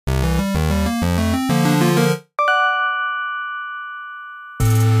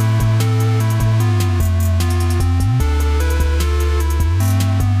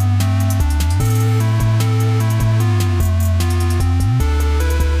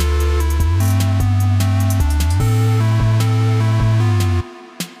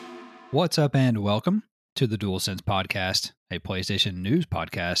What's up, and welcome to the DualSense Podcast, a PlayStation news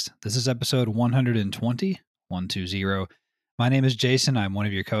podcast. This is episode 120. My name is Jason. I'm one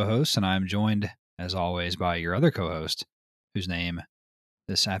of your co-hosts, and I'm joined, as always, by your other co-host, whose name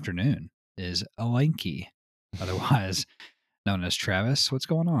this afternoon is Alanky, otherwise known as Travis. What's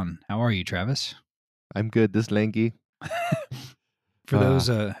going on? How are you, Travis? I'm good. This lanky. For those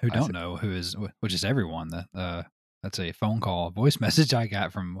who I don't said- know, which is everyone, that's a phone call, voice message I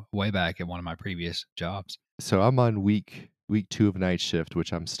got from way back at one of my previous jobs. So I'm on week 2 of night shift,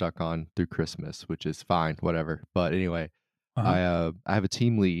 which I'm stuck on through Christmas, which is fine, whatever. But anyway, I have a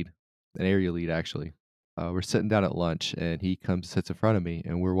team lead, an area lead actually. We're sitting down at lunch, and he sits in front of me,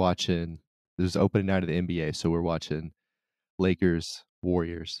 and we're watching. There's opening night of the NBA, so we're watching Lakers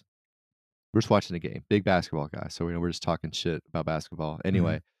Warriors. We're just watching the game. Big basketball guy, so we're just talking shit about basketball.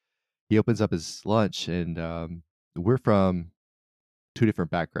 Anyway, he opens up his lunch, and we're from two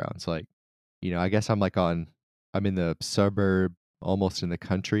different backgrounds. Like, I guess I'm in the suburb, almost in the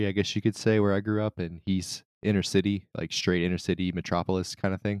country, I guess you could say, where I grew up, and he's inner city, like straight inner city metropolis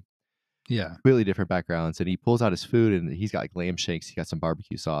kind of thing. Yeah. Really different backgrounds. And he pulls out his food, and he's got like lamb shanks. He got some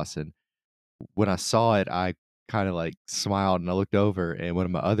barbecue sauce. And when I saw it, I kind of like smiled, and I looked over, and one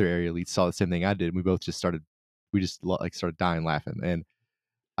of my other area leads saw the same thing I did. And we both started dying laughing. And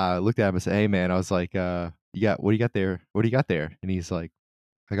I looked at him and said, "Hey man," I was like, what do you got there? What do you got there?" And he's like,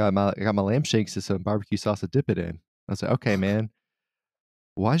 I got my lamb shanks and some barbecue sauce to dip it in. I was like, "Okay, man,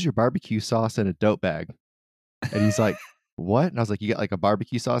 why is your barbecue sauce in a dope bag?" And he's like, "What?" And I was like, "You got like a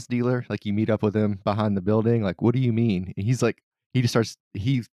barbecue sauce dealer? Like you meet up with him behind the building? Like, what do you mean?" And he's like,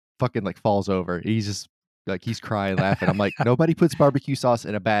 he fucking like falls over. He's just like, he's crying, laughing. I'm like, "Nobody puts barbecue sauce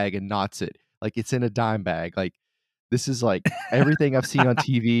in a bag and knots it. Like it's in a dime bag. Like this is like everything I've seen on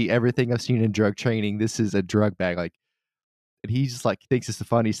TV, everything I've seen in drug training. This is a drug bag." Like, and he just like thinks it's the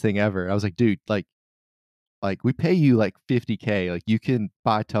funniest thing ever. I was like, "Dude, like we pay you like $50K. Like you can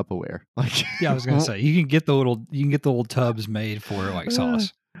buy Tupperware." Like, Yeah, I was gonna say you can get the little tubs made for like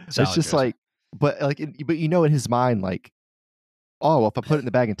sauce. It's Salad just dressing. like, but in his mind, like, oh, well, if I put it in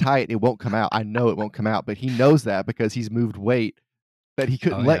the bag and tie it, it won't come out. I know it won't come out, but he knows that because he's moved weight that he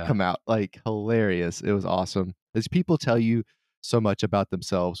couldn't let yeah. come out. Like, hilarious. It was awesome. As people tell you so much about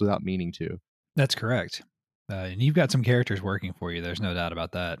themselves without meaning to. That's correct. And you've got some characters working for you. There's no doubt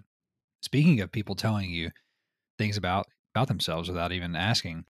about that. Speaking of people telling you things about themselves without even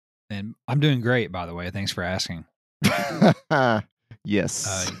asking, and I'm doing great, by the way. Thanks for asking.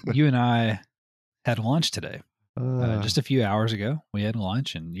 Yes. You and I had lunch today. Just a few hours ago, we had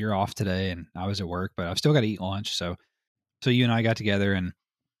lunch, and you're off today, and I was at work, but I've still got to eat lunch. So you and I got together, and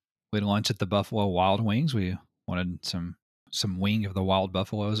we had lunch at the Buffalo Wild Wings. We wanted some wing of the wild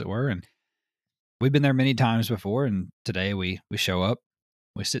buffalo, as it were, and we've been there many times before. And today we show up,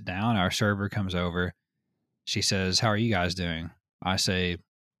 we sit down, our server comes over. She says, "How are you guys doing?" I say,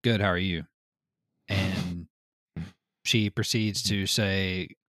 "Good. How are you?" And she proceeds to say,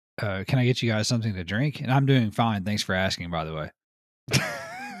 "Can I get you guys something to drink?" And I'm doing fine. Thanks for asking, by the way.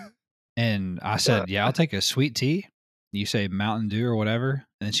 And I said, "Yeah, I'll take a sweet tea." You say Mountain Dew or whatever.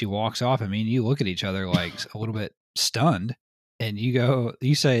 And then she walks off. I mean, you look at each other like a little bit stunned. And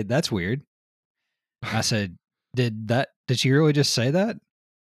you say, "That's weird." I said, did she really just say that?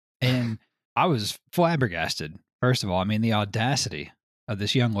 And I was flabbergasted. First of all, I mean, the audacity of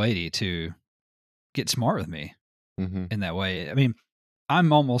this young lady to get smart with me in that way. I mean,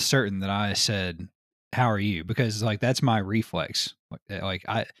 I'm almost certain that I said, "How are you?" Because like that's my reflex. Like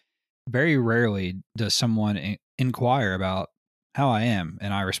I very rarely does someone inquire about how I am,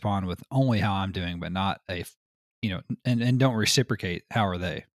 and I respond with only how I'm doing, but not and don't reciprocate how are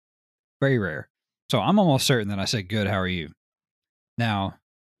they. Very rare. So I'm almost certain that I said, "Good, how are you?" Now,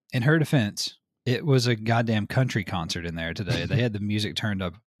 in her defense, it was a goddamn country concert in there today. They had the music turned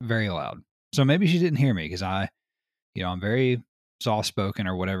up very loud. So maybe she didn't hear me because I'm very soft spoken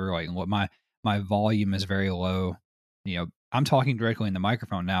or whatever. Like what my volume is very low. I'm talking directly in the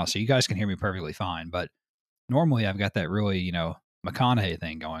microphone now, so you guys can hear me perfectly fine. But normally I've got that really, McConaughey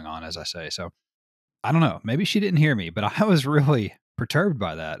thing going on, as I say. So I don't know. Maybe she didn't hear me, but I was really perturbed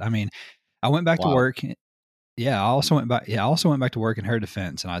by that. I mean, I went back to Wow. work. Yeah, I also went back to work in her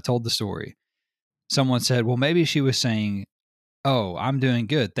defense, and I told the story. Someone said, "Well, maybe she was saying, 'Oh, I'm doing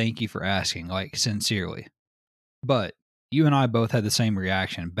good. Thank you for asking,' like sincerely." But you and I both had the same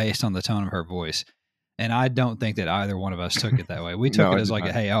reaction based on the tone of her voice. And I don't think that either one of us took it that way. We took No, it I as did like,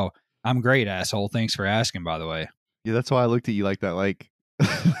 not. "Hey, I'm great, asshole. Thanks for asking, by the way." Yeah, that's why I looked at you like that. Like,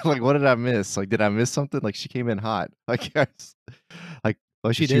 like, what did I miss? Like, did I miss something? Like, she came in hot. Like,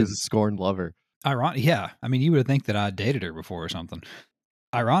 like She she was did. a scorned lover. Ironic. Yeah. I mean, you would think that I dated her before or something.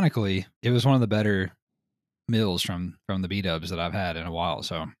 Ironically, it was one of the better meals from the B-dubs that I've had in a while.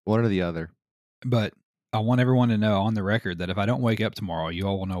 So, One or the other. but I want everyone to know on the record that if I don't wake up tomorrow, you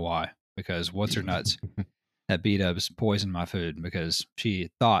all will know why. Because what's her nuts at B-dubs poisoned my food because she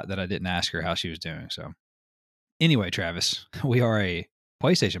thought that I didn't ask her how she was doing. So, anyway, Travis, we are a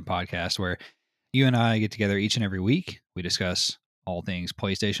PlayStation podcast where you and I get together each and every week. We discuss all things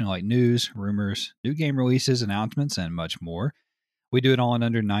PlayStation, like news, rumors, new game releases, announcements, and much more. We do it all in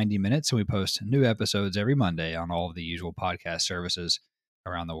under 90 minutes, and we post new episodes every Monday on all of the usual podcast services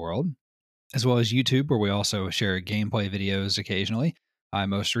around the world, as well as YouTube, where we also share gameplay videos occasionally. I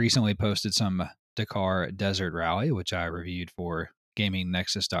most recently posted some Dakar Desert Rally, which I reviewed for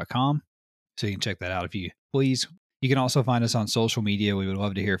GamingNexus.com. So you can check that out if you please. You can also find us on social media. We would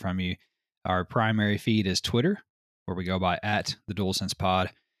love to hear from you. Our primary feed is Twitter, where we go by @TheDualSensePod.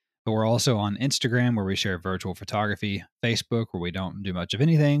 But we're also on Instagram, where we share virtual photography, Facebook, where we don't do much of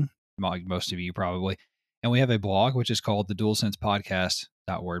anything, like most of you probably. And we have a blog, which is called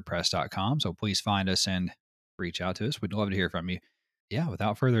TheDualSensePodcast.wordpress.com. So please find us and reach out to us. We'd love to hear from you. Yeah,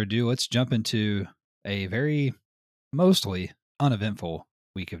 without further ado, let's jump into a very mostly uneventful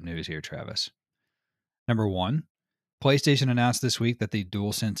week of news here, Travis. Number one, PlayStation announced this week that the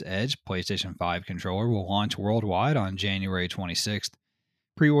DualSense Edge PlayStation 5 controller will launch worldwide on January 26th.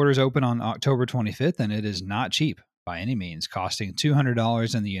 Pre-orders open on October 25th, and it is not cheap by any means, costing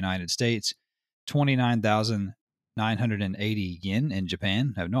 $200 in the United States, 29,980 yen in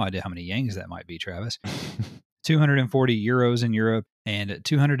Japan. I have no idea how many yangs that might be, Travis. 240 euros in Europe, and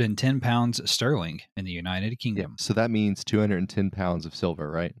 210 pounds sterling in the United Kingdom. So that means 210 pounds of silver,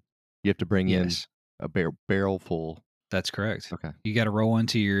 right? You have to bring Yes, in a barrel full. that's correct. Okay. You got to roll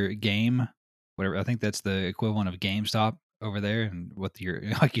into your game, whatever. I think that's the equivalent of GameStop over there, and with your,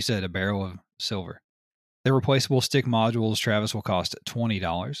 like you said, a barrel of silver. The replaceable stick modules, Travis, will cost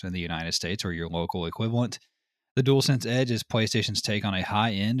 $20 in the United States or your local equivalent. The DualSense Edge is PlayStation's take on a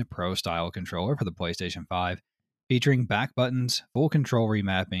high-end pro-style controller for the PlayStation 5, featuring back buttons, full control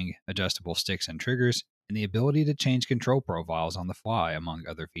remapping, adjustable sticks and triggers, and the ability to change control profiles on the fly, among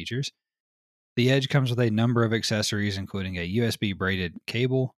other features. The Edge comes with a number of accessories, including a USB braided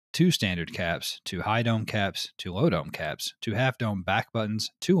cable, 2 standard caps, 2 high dome caps, 2 low dome caps, 2 half dome back buttons,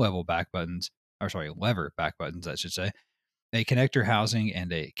 2 level back buttons, lever back buttons, I should say, a connector housing,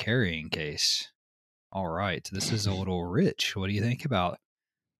 and a carrying case. All right, this is a little rich. What do you think about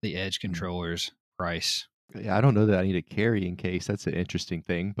the Edge controller's price? Yeah, I don't know that I need a carrying case. That's an interesting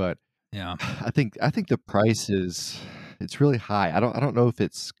thing, but Yeah, I think the price is it's really high. I don't know if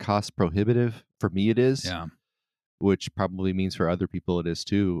it's cost prohibitive. For me it is, yeah, which probably means for other people it is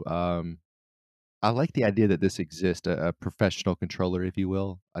too. I like the idea that this exists, a professional controller, if you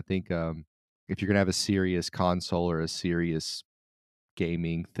will. I think if you're gonna have a serious console or a serious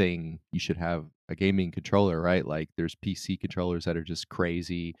gaming thing, you should have a gaming controller, right? Like there's PC controllers that are just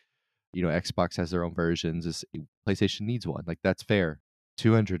crazy. Xbox has their own versions. PlayStation needs one. Like that's fair.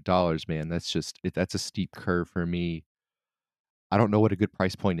 $200, man. That's a steep curve for me. I don't know what a good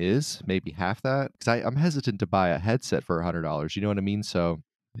price point is. Maybe half that, because I'm hesitant to buy a headset for $100. You know what I mean? So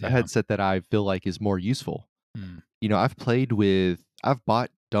a yeah. headset that I feel like is more useful. Hmm. I've bought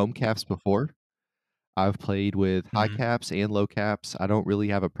dome caps before. I've played with high Mhm. caps and low caps. I don't really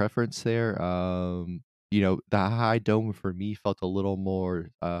have a preference there. The high dome for me felt a little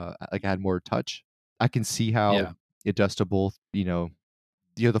more like I had more touch. I can see how Yeah, adjustable,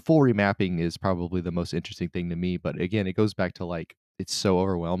 the full remapping is probably the most interesting thing to me. But again, it goes back to like it's so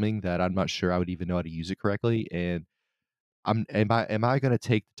overwhelming that I'm not sure I would even know how to use it correctly. And am I going to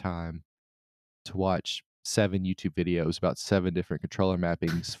take the time to watch 7 YouTube videos about 7 different controller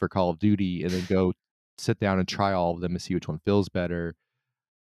mappings for Call of Duty and then go sit down and try all of them and see which one feels better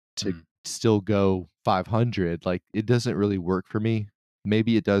to mm, still go 500? Like it doesn't really work for me.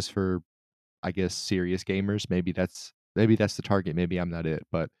 Maybe it does for, I guess, serious gamers. Maybe that's the target. Maybe I'm not it,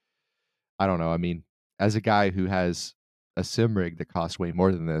 but I don't know. I mean, as a guy who has a sim rig that costs way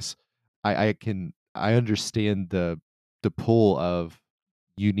more than this, I understand the pull of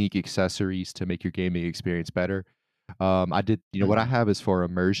unique accessories to make your gaming experience better. What I mhm. have is for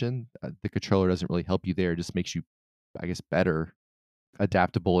immersion. The controller doesn't really help you there; it just makes you, I guess, better,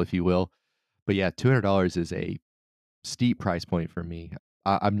 adaptable, if you will. But yeah, $200 is a steep price point for me.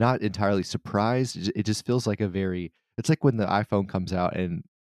 I'm not entirely surprised. It just feels like it's like when the iPhone comes out and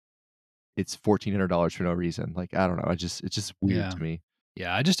it's $1,400 for no reason. Like I don't know. It's just weird Yeah, to me.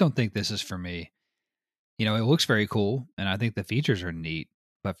 yeah. I just don't think this is for me. It looks very cool, and I think the features are neat.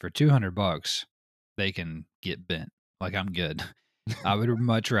 But for $200, they can get bent. Like I'm good. I would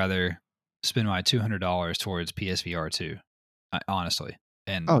much rather spend my $200 towards PSVR 2. Honestly,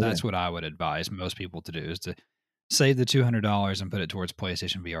 And Oh yeah. that's what I would advise most people to do, is to save the $200 and put it towards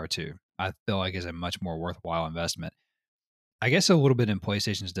PlayStation VR 2. I feel like is a much more worthwhile investment. I guess a little bit in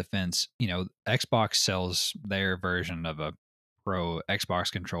PlayStation's defense, Xbox sells their version of a Pro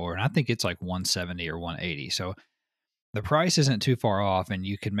Xbox controller, and I think it's like 170 or 180. So the price isn't too far off, and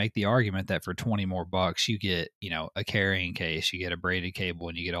you could make the argument that for 20 more bucks, you get, a carrying case, you get a braided cable,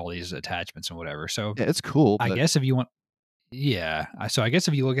 and you get all these attachments and whatever. So Yeah, it's cool, I but guess if you want, yeah. So I guess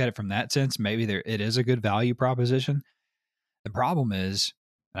if you look at it from that sense, maybe it is a good value proposition. The problem is,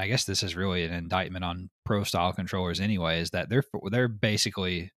 and I guess this is really an indictment on pro style controllers anyway, is that they're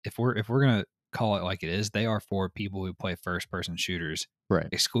basically, if we're gonna call it like it is, they are for people who play first person shooters right.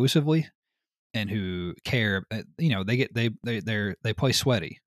 exclusively, and who care. They get they play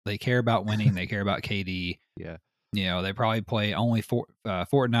sweaty. They care about winning. They care about KD. Yeah. They probably play only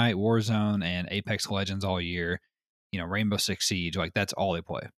Fortnite, Warzone, and Apex Legends all year. Rainbow Six Siege, like that's all they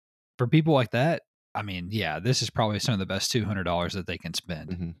play. For people like that, I mean, yeah, this is probably some of the best $200 that they can spend.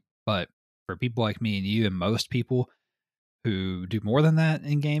 Mhm. But for people like me and you and most people who do more than that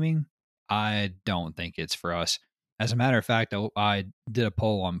in gaming, I don't think it's for us. As a matter of fact, I did a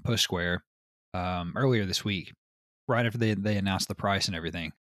poll on Push Square earlier this week, right after they announced the price and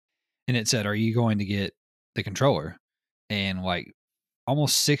everything, and it said, "Are you going to get the controller?" And like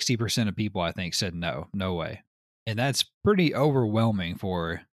almost 60% of people, I think, said no, no way. And that's pretty overwhelming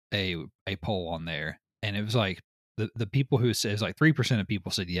for a poll on there. And it was like the people who says like 3% of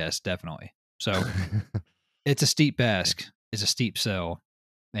people said yes, definitely. So it's a steep ask, it's a steep sell.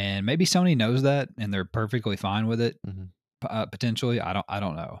 And maybe Sony knows that and they're perfectly fine with it. Mhm. Potentially, I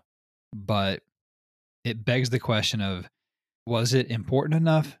don't know. But it begs the question of, was it important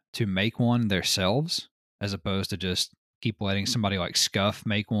enough to make one themselves as opposed to just keep letting somebody like Scuff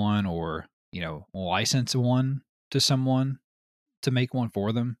make one, or, license one to someone to make one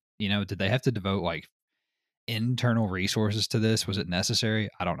for them? Did they have to devote like internal resources to this? Was it necessary?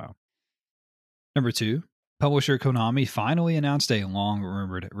 I don't know. Number two, publisher Konami finally announced a long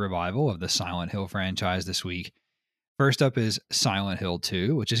rumored revival of the Silent Hill franchise this week. First up is Silent Hill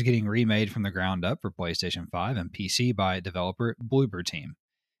 2, which is getting remade from the ground up for PlayStation 5 and PC by developer Bloober Team.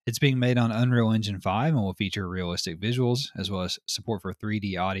 It's being made on Unreal Engine 5 and will feature realistic visuals, as well as support for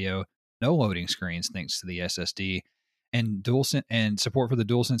 3D audio, no loading screens thanks to the SSD, and support for the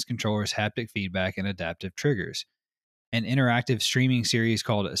DualSense controller's haptic feedback and adaptive triggers. An interactive streaming series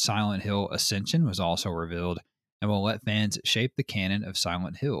called Silent Hill Ascension was also revealed and will let fans shape the canon of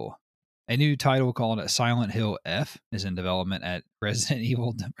Silent Hill. A new title called Silent Hill F is in development at Resident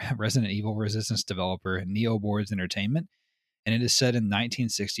Evil Resistance developer Neoboards Entertainment, and it is set in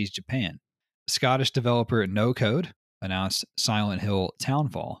 1960s Japan. Scottish developer No Code announced Silent Hill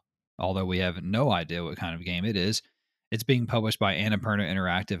Townfall, although we have no idea what kind of game it is. It's being published by Annapurna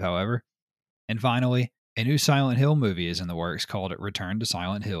Interactive, however. And finally, a new Silent Hill movie is in the works called Return to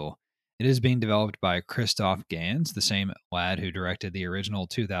Silent Hill. It is being developed by Christoph Gans, the same lad who directed the original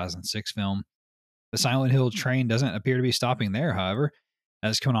 2006 film. The Silent Hill train doesn't appear to be stopping there, however,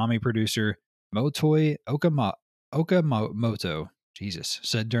 as Konami producer Motoi Okamoto, Jesus,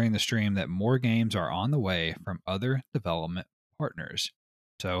 said during the stream that more games are on the way from other development partners.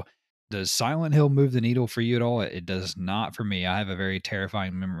 So, does Silent Hill move the needle for you at all? It does not for me. I have a very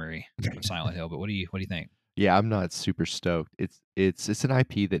terrifying memory of Silent Hill, but what do you think? Yeah, I'm not super stoked. It's an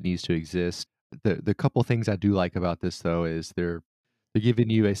IP that needs to exist. The couple things I do like about this though is they're giving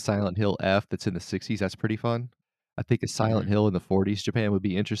you a Silent Hill F that's in the 60s. That's pretty fun. I think a Silent Mhm. Hill in the 40s Japan would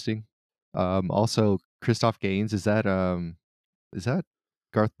be interesting. Also Christoph Gaines, is that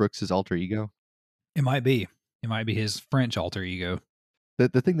Garth Brooks' alter ego? It might be. It might be his French alter ego.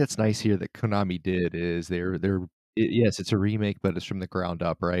 The thing that's nice here that Konami did is yes, it's a remake, but it's from the ground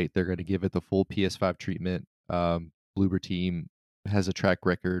up, right? They're gonna give it the full PS5 treatment. Bloober Team has a track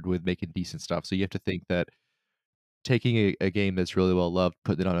record with making decent stuff, so you have to think that taking a game that's really well loved,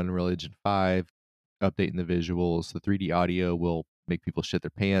 putting it on Unreal Engine 5, updating the visuals, the 3D audio will make people shit their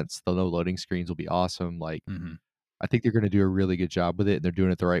pants, the no loading screens will be awesome, like, Hmm. I think they're gonna do a really good job with it, and they're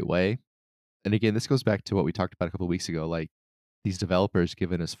doing it the right way. And again, this goes back to what we talked about a couple weeks ago, like, these developers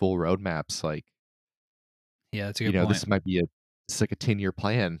giving us full roadmaps, like, Yeah, that's a good point. this might be it's like a 10-year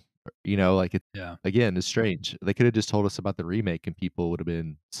plan, like it Yeah. again, it's strange. They could have just told us about the remake and people would have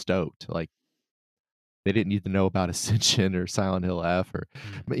been stoked. Like they didn't need to know about Ascension or Silent Hill F or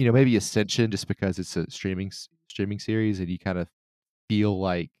Mm. maybe Ascension just because it's a streaming series and you kind of feel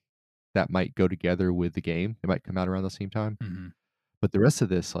like that might go together with the game. It might come out around the same time. Hmm. But the rest of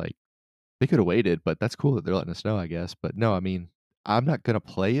this, like, they could have waited, but that's cool that they're letting us know, I guess. But no, I mean, I'm not gonna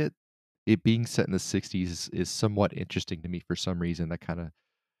play it it being set in the 60s is somewhat interesting to me for some reason. That kind of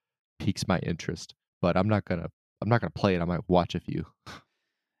piques my interest. But I'm not gonna play it. I might watch a few.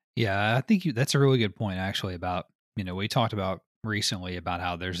 Yeah, I think that's a really good point actually about, we talked about recently about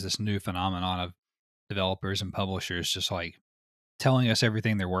how there's this new phenomenon of developers and publishers just like telling us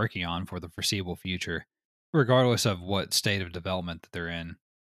everything they're working on for the foreseeable future, regardless of what state of development that they're in.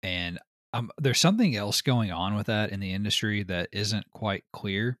 And there's something else going on with that in the industry that isn't quite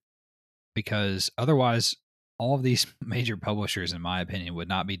clear because otherwise, all of these major publishers, in my opinion, would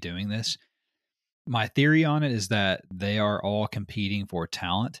not be doing this. My theory on it is that they are all competing for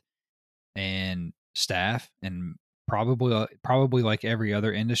talent and staff, and probably like every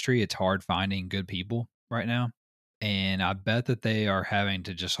other industry, it's hard finding good people right now. And I bet that they are having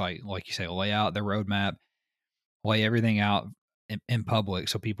to just like you say, lay out their roadmap, lay everything out in public,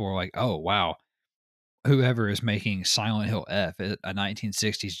 so people are like, oh wow, whoever is making Silent Hill F, a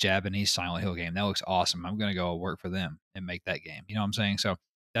 1960s Japanese Silent Hill game, that looks awesome. I'm going to go work for them and make that game. You know what I'm saying? So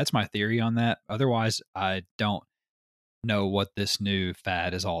that's my theory on that. Otherwise, I don't know what this new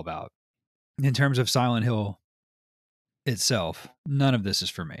fad is all about. In terms of Silent Hill itself, none of this is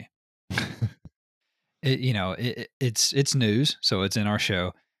for me. It's news, so it's in our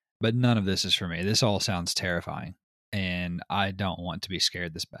show, but none of this is for me. This all sounds terrifying, and I don't want to be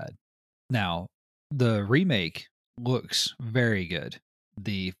scared this bad. Now, the remake looks very good.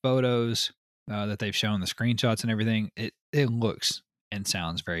 The photos that they've shown, the screenshots and everything, it looks and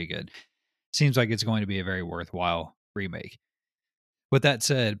sounds very good. Seems like it's going to be a very worthwhile remake. With that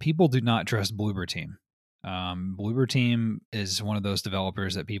said, people do not trust Bloober Team. Bloober Team is one of those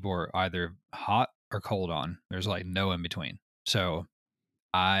developers that people are either hot or cold on. There's like no in between. So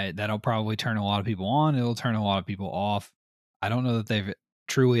that'll probably turn a lot of people on. It'll turn a lot of people off. I don't know that they've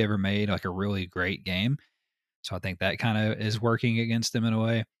truly ever made like a really great game. So I think that kind of is working against them in a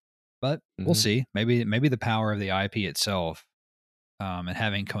way. But we'll Mhm. see. Maybe the power of the IP itself, and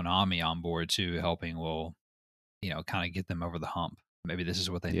having Konami on board too, helping will, kind of get them over the hump. Maybe this is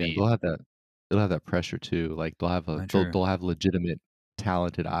what they Yeah, need. they'll have that pressure too. Like True. they'll have legitimate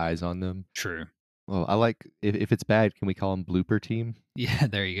talented eyes on them. True. Well, I like if it's bad, can we call them blooper team? Yeah,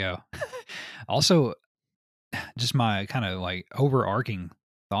 there you go. Also, just my kind of like overarching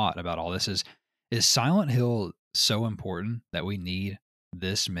thought about all this is Silent Hill so important that we need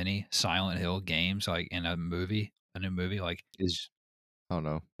this many Silent Hill games like in a new movie? Like, Is I don't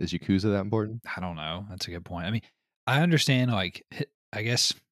know. Is Yakuza that important? I don't know. That's a good point. I mean, I understand like I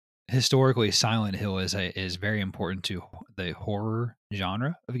guess historically Silent Hill is very important to the horror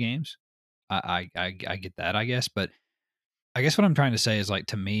genre of games. I get that, I guess, but I guess what I'm trying to say is like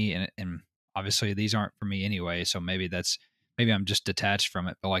to me, and obviously these aren't for me anyway, so maybe I'm just detached from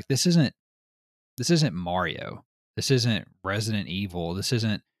it. But like this isn't Mario. This isn't Resident Evil. This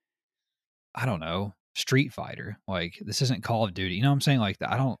isn't, I don't know, Street Fighter. Like this isn't Call of Duty. You know what I'm saying? Like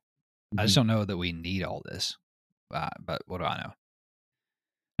I just Mhm. don't know that we need all this. But what do I know?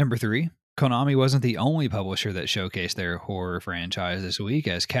 Number three, Konami wasn't the only publisher that showcased their horror franchise this week,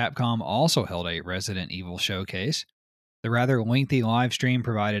 as Capcom also held a Resident Evil showcase. The rather lengthy live stream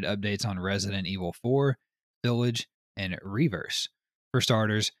provided updates on Resident Evil 4, Village, and Reverse. For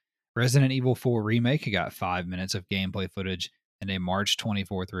starters, Resident Evil 4 Remake got 5 minutes of gameplay footage and a March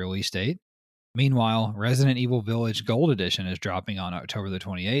 24th release date. Meanwhile, Resident Evil Village Gold Edition is dropping on October the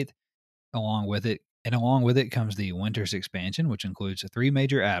 28th. Along with it comes the Winter's expansion, which includes 3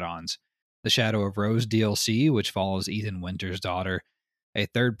 major add-ons: the Shadow of Rose DLC, which follows Ethan Winter's daughter, a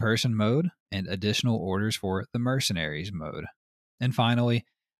third-person mode, and additional orders for the Mercenaries mode. And finally,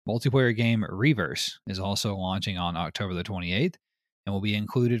 multiplayer game Reverse is also launching on October the 28th and will be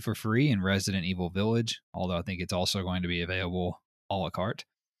included for free in Resident Evil Village, although I think it's also going to be available a la carte.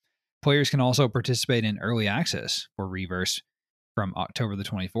 Players can also participate in early access for Reverse from October the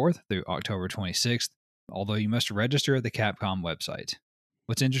 24th through October 26th, although you must register at the Capcom website.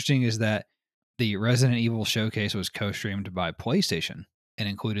 What's interesting is that the Resident Evil showcase was co streamed by PlayStation and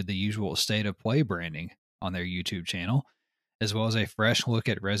included the usual State of Play branding on their YouTube channel, as well as a fresh look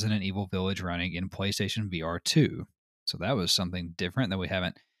at Resident Evil Village running in PlayStation VR 2. So that was something different that we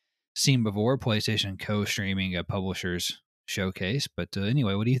haven't seen before, PlayStation co streaming a publisher's showcase. But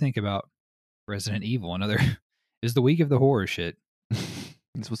anyway, what do you think about Resident Evil? Another is the week of the horror shit.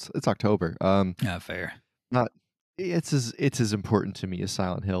 It's October. Fair. Not it's as important to me as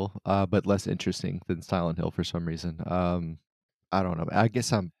Silent Hill, but less interesting than Silent Hill for some reason. I don't know. I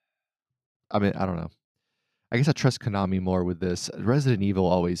mean, I don't know. I guess I trust Konami more with this. Resident Evil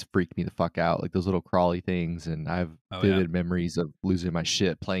always freaked me the fuck out, like those little crawly things, and I have Oh, yeah. vivid memories of losing my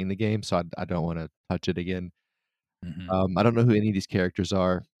shit playing the game, so I don't want to touch it again. Hmm. I don't know who any of these characters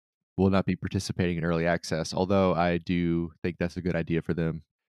are. will not be participating in early access. Although I do think that's a good idea for them.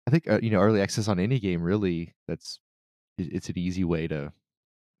 I think early access on any game really it's an easy way to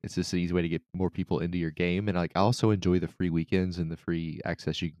it's just an easy way to get more people into your game. And like I also enjoy the free weekends and the free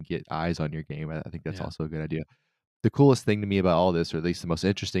access you can get eyes on your game. I think that's Yeah. also a good idea. The coolest thing to me about all this, or at least the most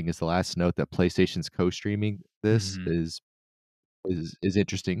interesting, is the last note that PlayStation's co-streaming this Hmm. is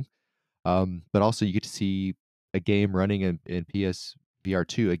interesting. But also you get to see a game running in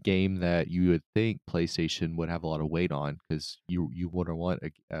PSVR2, a game that you would think PlayStation would have a lot of weight on because you wouldn't want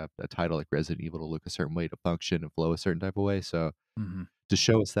a title like Resident Evil to look a certain way, to function and flow a certain type of way. So Hmm. to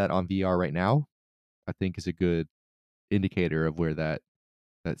show us that on VR right now, I think is a good indicator of where that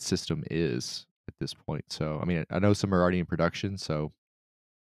system is at this point. So I mean, I know some are already in production, so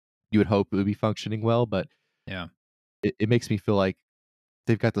you would hope it would be functioning well, but Yeah. it makes me feel like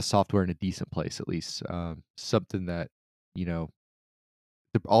they've got the software in a decent place at least. Something that, you know,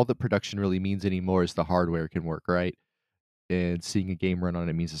 all the production really means anymore is the hardware can work, right? And seeing a game run on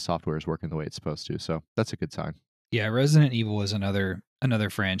it means the software is working the way it's supposed to. So that's a good sign. Yeah, Resident Evil is another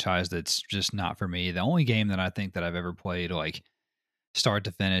franchise that's just not for me. The only game that I think that I've ever played like start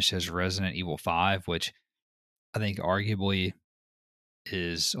to finish is Resident Evil 5, which I think arguably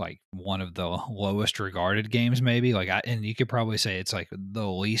is like one of the lowest regarded games maybe. And you could probably say it's like the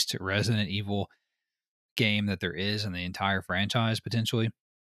least Resident Evil game that there is in the entire franchise potentially.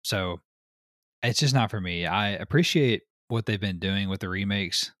 So, it's just not for me. I appreciate what they've been doing with the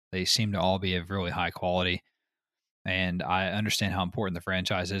remakes. They seem to all be of really high quality, and I understand how important the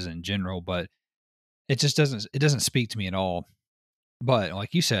franchise is in general, but it doesn't speak to me at all. But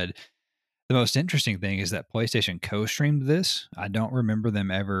like you said, the most interesting thing is that PlayStation co-streamed this. I don't remember them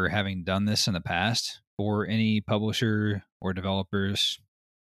ever having done this in the past for any publisher or developers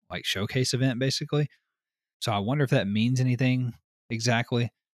like showcase event basically. So I wonder if that means anything exactly.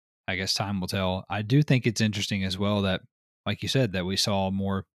 I guess time will tell. I do think it's interesting as well that, like you said, that we saw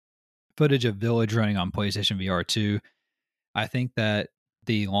more footage of Village running on PlayStation VR 2. I think that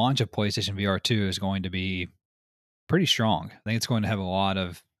the launch of PlayStation VR 2 is going to be pretty strong. I think it's going to have a lot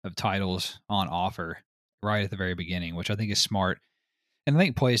of titles on offer right at the very beginning, which I think is smart. And I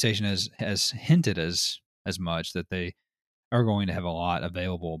think PlayStation has hinted as much that they are going to have a lot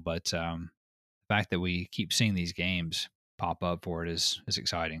available. But the fact that we keep seeing these games pop up for it is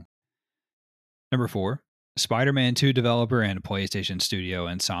exciting. Number 4, Spider-Man 2 developer and PlayStation studio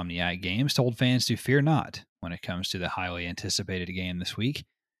Insomniac Games told fans to fear not when it comes to the highly anticipated game this week,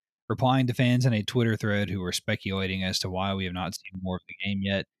 replying to fans in a Twitter thread who were speculating as to why we have not seen more of the game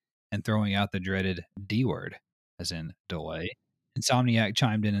yet and throwing out the dreaded D word, as in delay. Insomniac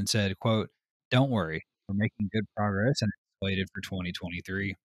chimed in and said, quote, "Don't worry, we're making good progress and it's slated for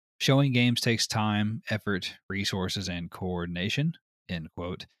 2023. Showing games takes time, effort, resources, and coordination," end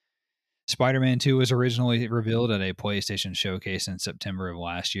quote. Spider-Man 2 was originally revealed at a PlayStation showcase in September of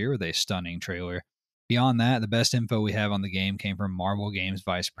last year with a stunning trailer. Beyond that, the best info we have on the game came from Marvel Games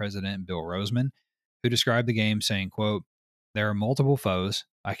Vice President Bill Roseman, who described the game saying, quote, "There are multiple foes.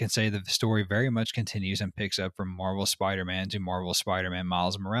 I can say that the story very much continues and picks up from Marvel Spider-Man to Marvel Spider-Man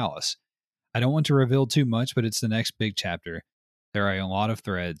Miles Morales. I don't want to reveal too much, but it's the next big chapter. There are a lot of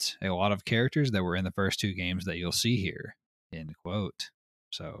threads, a lot of characters that were in the first two games that you'll see here." End quote.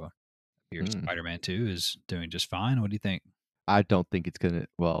 So your Hmm. Spider-Man 2 is doing just fine. What do you think? I don't think it's gonna.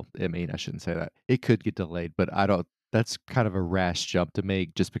 Well, I mean, I shouldn't say that. It could get delayed, but I don't. That's kind of a rash jump to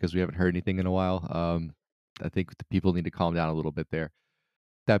make just because we haven't heard anything in a while. I think the people need to calm down a little bit there.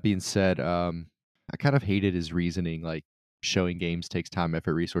 That being said, I kind of hated his reasoning. Like showing games takes time,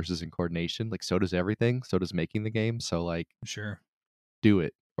 effort, resources, and coordination. Like so does everything. So does making the game. So like, Sure. do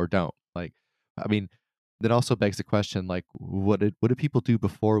it or don't. Like, I mean, that also begs the question, like, what did people do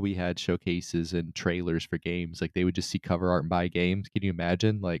before we had showcases and trailers for games? Like, they would just see cover art and buy games. Can you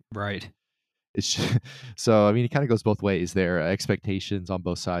imagine? Like, Right. it's so. I mean, it kind of goes both ways there. Expectations on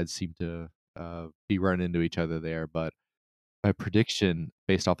both sides seem to be running into each other there. But my prediction,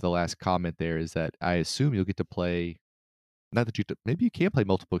 based off the last comment there, is that I assume you'll get to play. Not that maybe you can play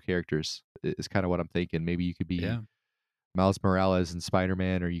multiple characters. Is kind of what I'm thinking. Maybe you could be Yeah. Miles Morales and Spider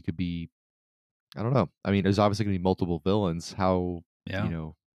Man, or you could be, I don't know. I mean, there's obviously going to be multiple villains. How, you Yeah.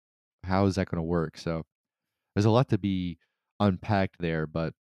 know, how is that going to work? So there's a lot to be unpacked there,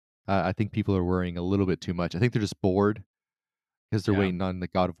 but I think people are worrying a little bit too much. I think they're just bored because they're Yeah. waiting on the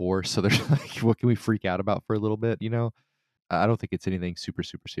God of War. So they're like, what can we freak out about for a little bit? I don't think it's anything super,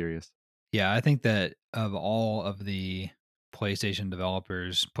 super serious. Yeah. I think that of all of the PlayStation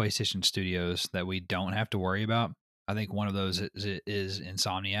developers, PlayStation studios that we don't have to worry about, I think one of those is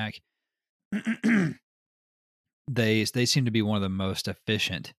Insomniac. They seem to be one of the most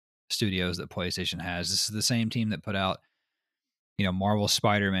efficient studios that PlayStation has. This is the same team that put out, Marvel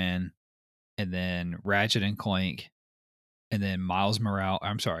Spider-Man, and then Ratchet and Clank, and then Miles Morales.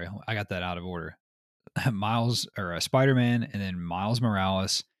 I'm sorry, I got that out of order. Miles or Spider-Man, and then Miles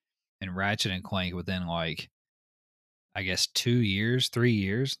Morales and Ratchet and Clank within like, I guess, 2 years, 3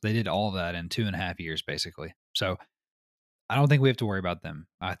 years. They did all of that in 2.5 years, basically. So I don't think we have to worry about them.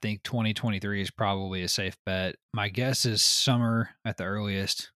 I think 2023 is probably a safe bet. My guess is summer at the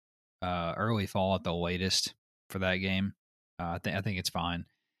earliest, early fall at the latest for that game. I think it's fine.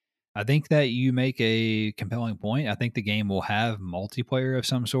 I think that you make a compelling point. I think the game will have multiplayer of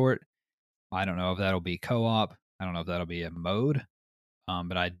some sort. I don't know if that'll be co-op. I don't know if that'll be a mode.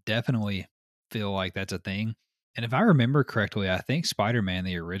 But I definitely feel like that's a thing. And if I remember correctly, I think Spider-Man,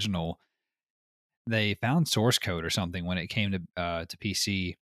 the original, they found source code or something when it came to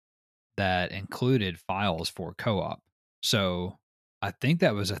PC that included files for co-op. So I think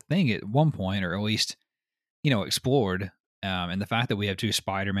that was a thing at one point, or at least explored. And the fact that we have two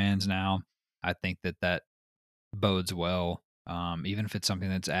Spider-Mans now, I think that bodes well. Even if it's something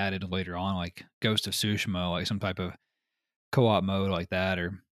that's added later on, like Ghost of Tsushima, like some type of co-op mode like that,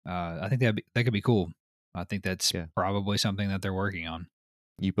 or I think that could be cool. I think that's Yeah. probably something that they're working on.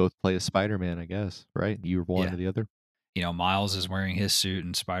 You both play as Spider-Man, I guess, right? You were one Yeah. or the other. Miles is wearing his suit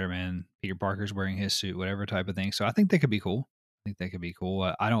and Spider-Man, Peter Parker's wearing his suit, whatever type of thing. So I think that could be cool. I think that could be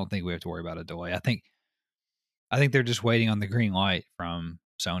cool. I don't think we have to worry about a delay. I think they're just waiting on the green light from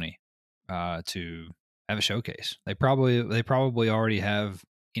Sony to have a showcase. They probably already have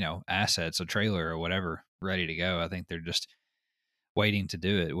assets, a trailer or whatever ready to go. I think they're just waiting to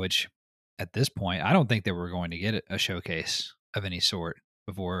do it. Which at this point, I don't think that we're going to get a showcase of any sort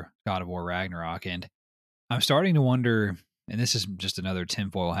before God of War Ragnarok. And I'm starting to wonder, and this is just another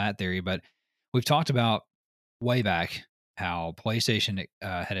tinfoil hat theory, but we've talked about way back how PlayStation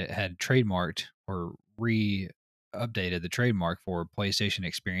had trademarked or updated the trademark for PlayStation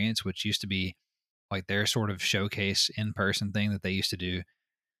Experience, which used to be like their sort of showcase in person thing that they used to do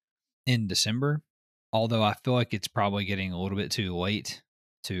in December. Although I feel like it's probably getting a little bit too late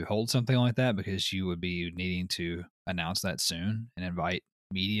to hold something like that, because you would be needing to announce that soon and invite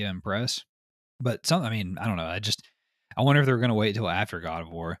media and press. But I mean, I don't know. I wonder if they're going to wait till after God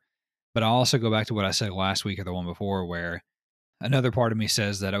of War. But I'll also go back to what I said last week or the one before, where another part of me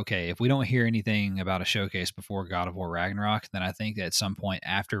says that, okay, if we don't hear anything about a showcase before God of War Ragnarok, then I think that at some point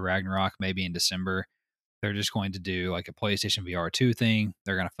after Ragnarok, maybe in December, they're just going to do like a PlayStation VR 2 thing.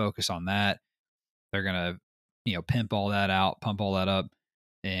 They're going to focus on that. They're going to, pimp all that out, pump all that up,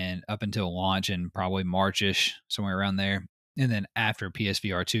 and up until launch in probably Marchish, somewhere around there. And then after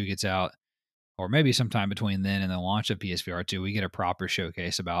PSVR 2 gets out, or maybe sometime between then and the launch of PSVR 2, we get a proper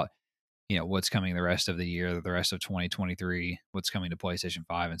showcase about, what's coming the rest of the year, the rest of 2023, what's coming to PlayStation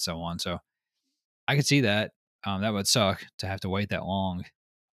 5, and so on. So I could see that. That would suck to have to wait that long.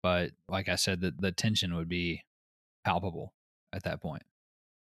 But like I said, the tension would be palpable at that point.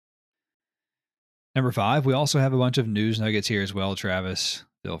 Number 5, we also have a bunch of news nuggets here as well, Travis.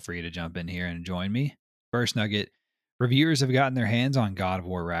 Feel free to jump in here and join me. First nugget, reviewers have gotten their hands on God of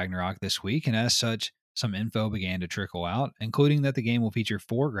War Ragnarok this week, and as such, some info began to trickle out, including that the game will feature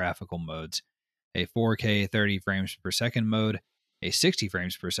 4 graphical modes: a 4K 30 frames per second mode, a 60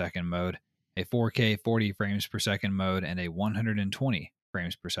 frames per second mode, a 4K 40 frames per second mode, and a 120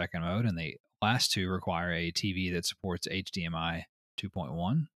 frames per second mode. And the last two require a TV that supports HDMI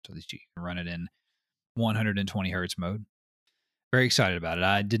 2.1, so that you can run it in 120 hertz mode. Very excited about it.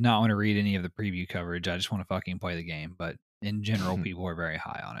 I did not want to read any of the preview coverage. I just want to fucking play the game. But in general, people are very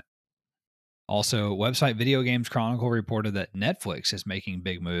high on it. Also, website Video Games Chronicle reported that Netflix is making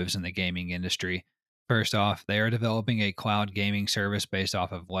big moves in the gaming industry. First off, they are developing a cloud gaming service based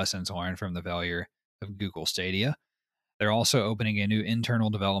off of lessons learned from the failure of Google Stadia. They're also opening a new internal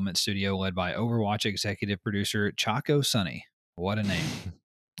development studio led by Overwatch executive producer Chaco Sonny. What a name.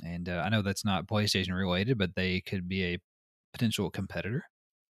 And I know that's not PlayStation related, but they could be a potential competitor.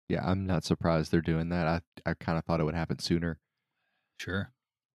 Yeah, I'm not surprised they're doing that. I kind of thought it would happen sooner. Sure.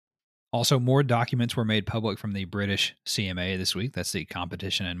 Also, more documents were made public from the British CMA this week. That's the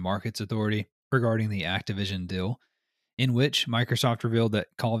Competition and Markets Authority, regarding the Activision deal, in which Microsoft revealed that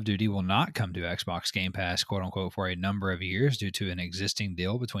Call of Duty will not come to Xbox Game Pass, quote unquote, for a number of years due to an existing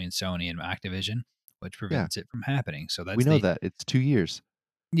deal between Sony and Activision, which prevents it from happening. So We know that. It's 2 years.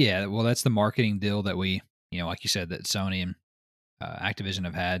 Yeah, well, that's the marketing deal that we, like you said, that Sony and Activision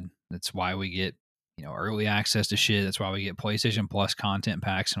have had. That's why we get, early access to shit. That's why we get PlayStation Plus content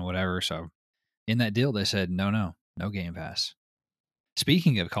packs and whatever. So in that deal, they said, no Game Pass.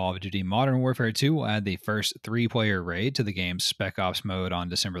 Speaking of Call of Duty, Modern Warfare 2 will add the first 3-player raid to the game's Spec Ops mode on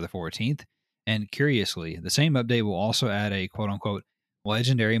December the 14th. And curiously, the same update will also add a quote unquote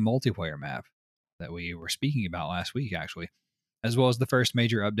legendary multiplayer map that we were speaking about last week, actually, as well as the first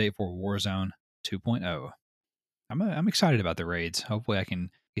major update for Warzone 2.0. I'm excited about the raids. Hopefully, I can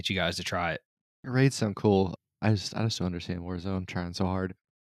get you guys to try it. Raids sound cool. I just don't understand Warzone trying so hard.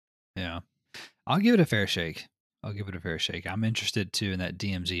 Yeah. I'll give it a fair shake. I'm interested too in that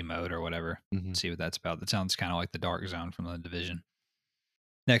DMZ mode or whatever. Hmm. See what that's about. That sounds kind of like the Dark Zone from the Division.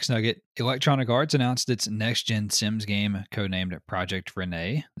 Next nugget, Electronic Arts announced its next-gen Sims game, codenamed Project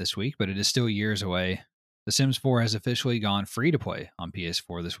Renee, this week, but it is still years away. The Sims 4 has officially gone free to play on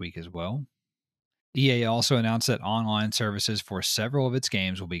PS4 this week as well. EA also announced that online services for several of its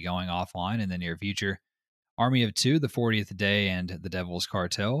games will be going offline in the near future. Army of Two, The 40th Day, and The Devil's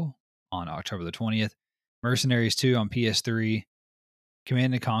Cartel on October the 20th. Mercenaries 2 on PS3.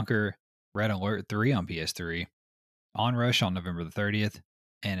 Command & Conquer Red Alert 3 on PS3. Onrush on November the 30th.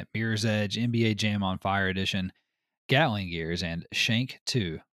 And Mirror's Edge, NBA Jam on Fire Edition, Gatling Gears, and Shank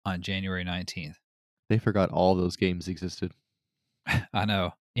 2 on January 19th. They forgot all those games existed. I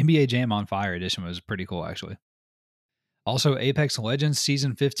know. NBA Jam on Fire Edition was pretty cool, actually. Also, Apex Legends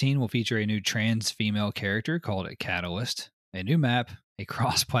Season 15 will feature a new trans female character called Catalyst, a new map, a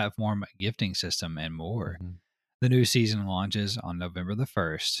cross-platform gifting system, and more. Mhm. The new season launches on November the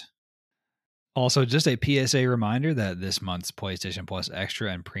 1st. Also, just a PSA reminder that this month's PlayStation Plus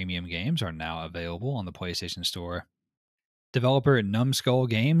Extra and Premium games are now available on the PlayStation Store. Developer Numskull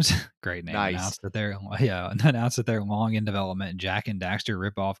Games, great name, Nice. announced that their long in development Jak and Daxter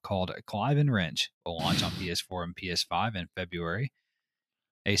ripoff called Clive and Wrench will launch on PS4 and PS5 in February.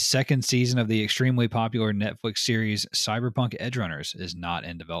 A second season of the extremely popular Netflix series Cyberpunk Edgerunners is not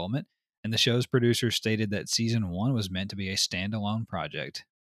in development, and the show's producers stated that season 1 was meant to be a standalone project.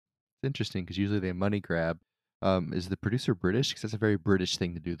 It's interesting because usually they money grab. Is the producer British? Because that's a very British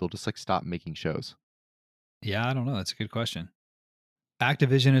thing to do. They'll just like stop making shows. Yeah, I don't know. That's a good question.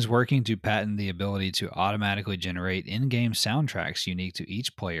 Activision is working to patent the ability to automatically generate in-game soundtracks unique to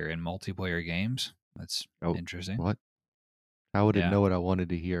each player in multiplayer games. That's Oh, interesting. what? How would it Yeah. know what I wanted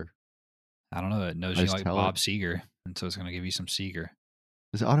to hear? I don't know. It knows I you just like tell Bob it. Seger, and so it's going to give you some Seger.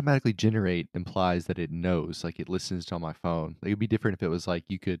 Does it automatically generate implies that it knows, like it listens to on my phone. Like, it'd be different if it was like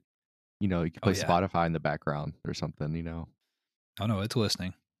you could Oh, play yeah. Spotify in the background or something. Oh, no, it's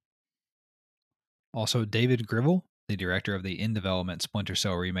listening. Also, David Gribble, the director of the in-development Splinter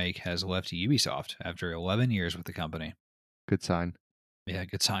Cell remake, has left Ubisoft after 11 years with the company. Good sign. Yeah,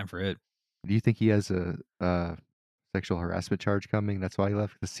 good sign for it. Do you think he has a sexual harassment charge coming? That's why he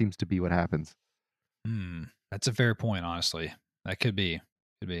left? This seems to be what happens. That's a fair point, honestly. That could be.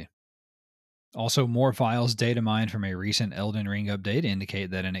 Could be. Also, more files data mined from a recent Elden Ring update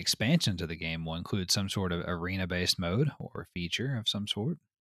indicate that an expansion to the game will include some sort of arena-based mode or feature of some sort.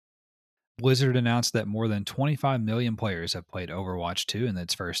 Blizzard announced that more than 25 million players have played Overwatch 2 in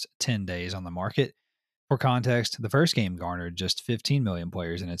its first 10 days on the market. For context, the first game garnered just 15 million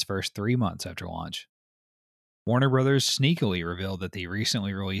players in its first 3 months after launch. Warner Brothers sneakily revealed that the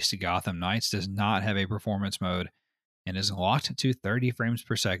recently released Gotham Knights does not have a performance mode and is locked to 30 frames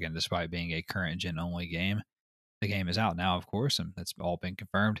per second despite being a current gen only game. The game is out now, of course, and that's all been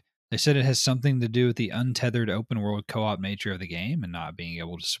confirmed. They said it has something to do with the untethered open world co op nature of the game and not being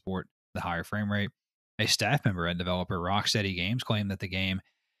able to support the higher frame rate. A staff member at developer Rocksteady Games claimed that the game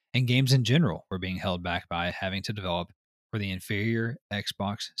and games in general were being held back by having to develop for the inferior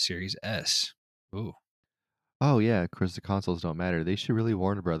Xbox Series S. Ooh. Oh yeah, of course the consoles don't matter. They should really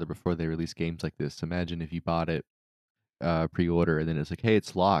warn a brother before they release games like this. Imagine if you bought it pre-order and then it's like, hey,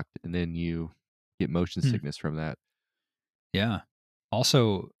 it's locked, and then you get motion Hmm. sickness from that. Yeah.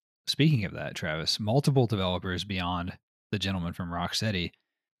 Also, speaking of that, Travis, multiple developers beyond the gentleman from Rocksteady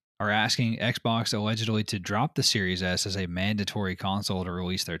are asking Xbox allegedly to drop the Series S as a mandatory console to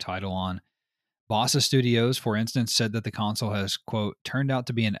release their title on. Bossa Studios, for instance, said that the console has, quote, turned out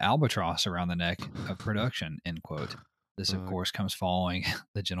to be an albatross around the neck of production, end quote. This, of Fuck. course, comes following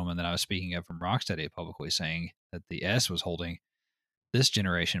the gentleman that I was speaking of from Rocksteady publicly saying that the S was holding this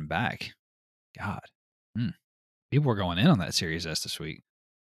generation back. God. People were going in on that Series S this week.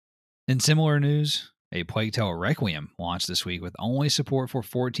 In similar news, a Plague Tale Requiem launched this week with only support for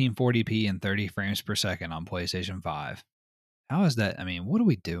 1440p and 30 frames per second on PlayStation 5. How is that? I mean, what are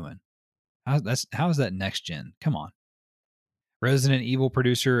we doing? How is that next gen? Come on. Resident Evil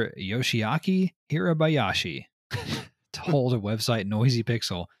producer Yoshiaki Hirabayashi told a website Noisy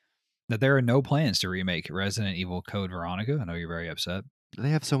Pixel that there are no plans to remake Resident Evil Code Veronica. I know you're very upset.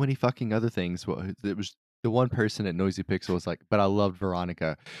 They have so many fucking other things. Well, it was The one person at Noisy Pixel was like, "But I loved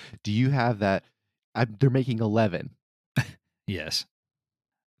Veronica." Do you have that? They're making 11. Yes.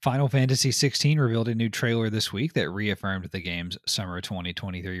 Final Fantasy 16 revealed a new trailer this week that reaffirmed the game's summer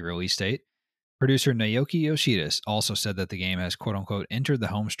 2023 release date. Producer Naoki Yoshida also said that the game has quote unquote entered the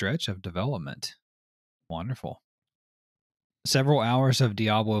home stretch of development. Wonderful. Several hours of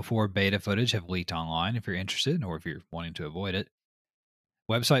Diablo 4 beta footage have leaked online if you're interested or if you're wanting to avoid it.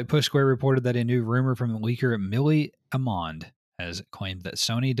 Website Push Square reported that a new rumor from leaker Millie Amond has claimed that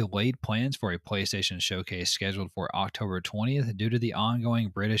Sony delayed plans for a PlayStation showcase scheduled for October 20th due to the ongoing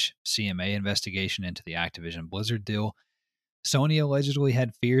British CMA investigation into the Activision Blizzard deal. Sony allegedly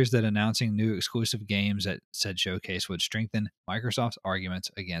had fears that announcing new exclusive games at said showcase would strengthen Microsoft's arguments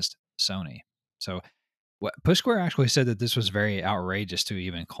against Sony. So, Push Square actually said that this was very outrageous to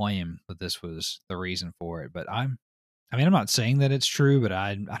even claim that this was the reason for it. But I'm not saying that it's true, but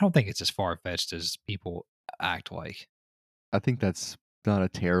I don't think it's as far fetched as people act like. I think that's not a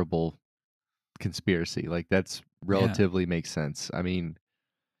terrible conspiracy. Like that's relatively makes sense. I mean,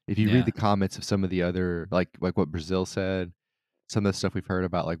 if you read the comments of some of the other like what Brazil said, some of the stuff we've heard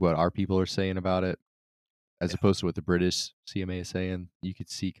about like what our people are saying about it, as opposed to what the British CMA is saying, you could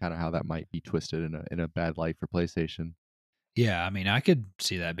see kind of how that might be twisted in a bad light for PlayStation. Yeah, I mean, I could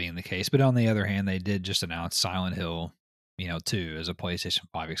see that being the case, but on the other hand, they did just announce Silent Hill, 2 as a PlayStation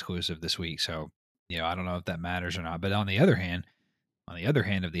 5 exclusive this week. So, I don't know if that matters or not. But on the other hand,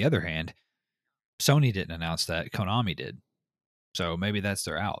 Sony didn't announce that. Konami did. So maybe that's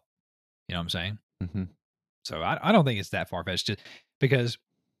their out. You know what I'm saying? Mm-hmm. So I don't think it's that far fetched because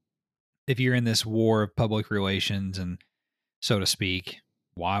if you're in this war of public relations and so to speak,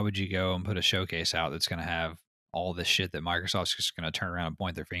 why would you go and put a showcase out that's going to have all this shit that Microsoft's just going to turn around and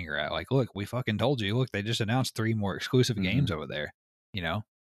point their finger at? Like, look, we fucking told you. Look, they just announced 3 more exclusive games over there,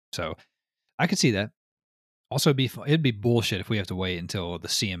 So I could see that. Also, it'd be bullshit if we have to wait until the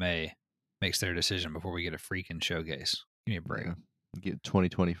CMA makes their decision before we get a freaking showcase. Give me a break. Yeah. Get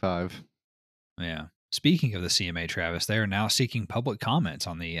 2025. Yeah. Speaking of the CMA, Travis, they are now seeking public comments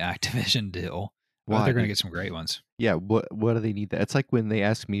on the Activision deal. Why? They're going to get some great ones. Yeah. What do they need? That? It's like when they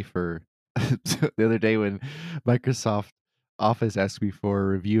asked me for the other day when Microsoft Office asked me for a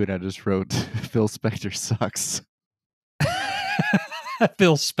review, and I just wrote Phil Spector sucks.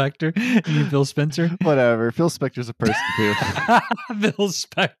 Phil Spector? You mean Phil Spencer? Whatever. Phil Spector's a person too. Phil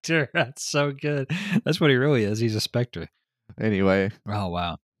Spector. That's so good. That's what he really is. He's a Spectre. Anyway. Oh,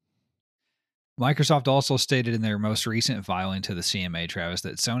 wow. Microsoft also stated in their most recent filing to the CMA, Travis,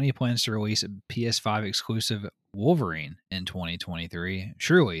 that Sony plans to release a PS5 exclusive Wolverine in 2023.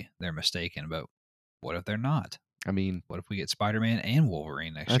 Surely they're mistaken, but what if they're not? I mean, what if we get Spider-Man and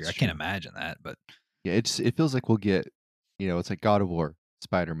Wolverine next year? I can't imagine that, but yeah, it feels like we'll get, it's like God of War,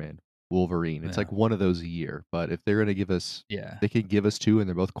 Spider-Man, Wolverine. It's like one of those a year. But if they're going to give us, they can give us 2 and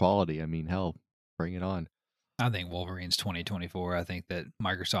they're both quality. I mean, hell, bring it on. I think Wolverine's 2024. I think that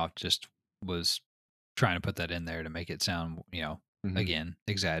Microsoft just was trying to put that in there to make it sound, again,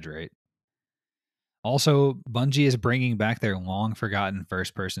 exaggerate. Also, Bungie is bringing back their long-forgotten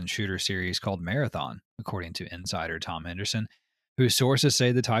first-person shooter series called Marathon, according to insider Tom Henderson, whose sources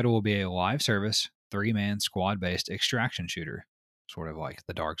say the title will be a live service, 3-man squad-based extraction shooter, sort of like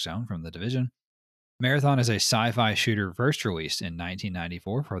the Dark Zone from The Division. Marathon is a sci-fi shooter first released in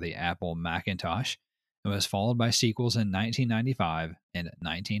 1994 for the Apple Macintosh and was followed by sequels in 1995 and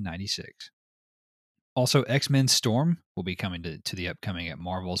 1996. Also, X-Men Storm will be coming to the upcoming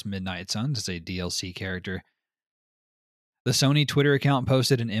Marvel's Midnight Suns as a DLC character. The Sony Twitter account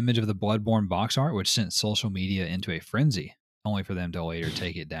posted an image of the Bloodborne box art, which sent social media into a frenzy, only for them to later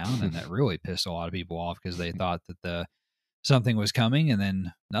take it down, and that really pissed a lot of people off because they thought that something was coming, and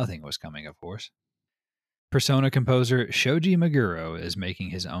then nothing was coming, of course. Persona composer Shoji Meguro is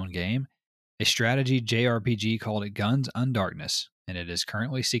making his own game, a strategy JRPG called Guns Undarkness, and it is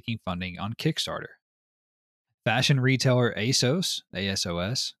currently seeking funding on Kickstarter. Fashion retailer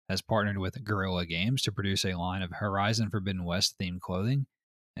ASOS has partnered with Guerrilla Games to produce a line of Horizon Forbidden West themed clothing,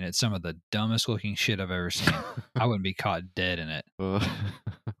 and it's some of the dumbest looking shit I've ever seen. I wouldn't be caught dead in it.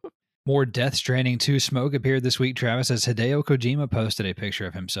 More Death Stranding 2 smoke appeared this week, Travis, as Hideo Kojima posted a picture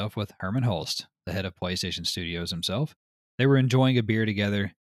of himself with Herman Hulst, the head of PlayStation Studios himself. They were enjoying a beer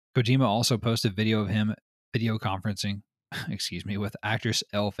together. Kojima also posted video of him video conferencing, with actress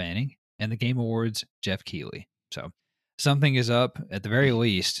Elle Fanning and the Game Awards' Jeff Keighley. So something is up at the very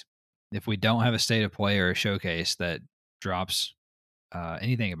least. If we don't have a state of play or a showcase that drops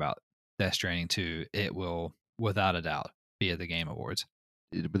anything about Death Stranding 2, it will, without a doubt, be at the Game Awards.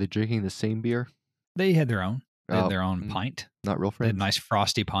 Were they drinking the same beer? They had their own. They had their own pint. Not real friends? They had a nice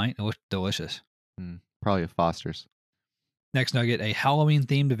frosty pint. It looked delicious. Probably a Foster's. Next nugget, a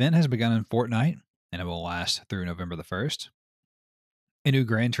Halloween-themed event has begun in Fortnite, and it will last through November the 1st. A new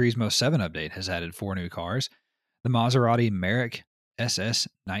Gran Turismo 7 update has added 4 new cars. The Maserati Merrick SS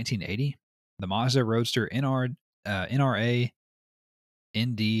 1980, the Mazda Roadster NRA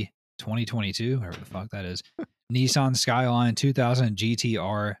ND 2022, whatever the fuck that is, Nissan Skyline 2000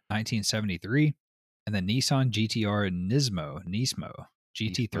 GTR 1973, and the Nissan GTR Nismo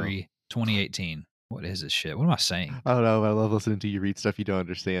GT3 2018. What is this shit? What am I saying? I don't know. I love listening to you read stuff you don't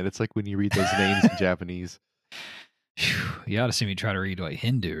understand. It's like when you read those names in Japanese. You ought to see me try to read like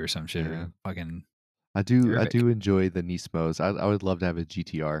Hindu or some shit Yeah. or fucking. I do Arabic. enjoy the Nismos. I would love to have a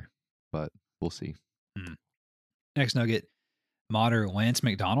GTR, but we'll see. Next nugget. Modder Lance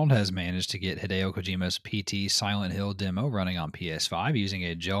McDonald has managed to get Hideo Kojima's PT Silent Hill demo running on PS5 using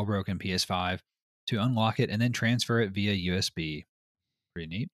a jailbroken PS5 to unlock it and then transfer it via USB. Pretty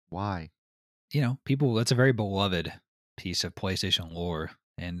neat. Why? You know, people, that's a very beloved piece of PlayStation lore.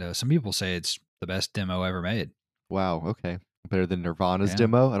 And some people say it's the best demo ever made. Wow. Okay. Better than Nirvana's Yeah.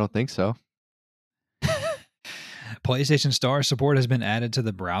 demo? I don't think so. PlayStation Star support has been added to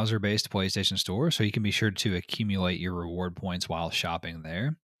the browser-based PlayStation Store, so you can be sure to accumulate your reward points while shopping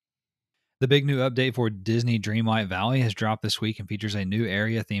there. The big new update for Disney Dreamlight Valley has dropped this week and features a new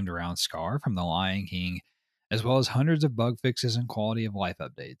area themed around Scar from The Lion King, as well as hundreds of bug fixes and quality of life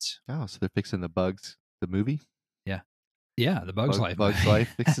updates. Oh, so they're fixing the bugs, the movie? Yeah, the Bugs Life. Bugs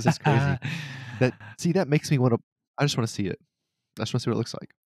Life fixes. That's crazy. That makes me want to. I just want to see it. I just want to see what it looks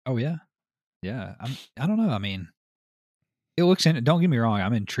like. Oh yeah, yeah. I don't know. I mean, it looks. Don't get me wrong.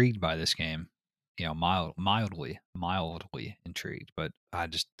 I'm intrigued by this game. You know, mildly intrigued, but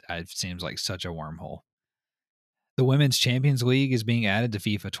it seems like such a wormhole. The Women's Champions League is being added to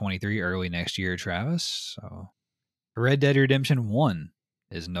FIFA 23 early next year, Travis. So, Red Dead Redemption 1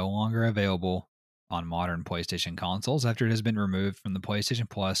 is no longer available on modern PlayStation consoles after it has been removed from the PlayStation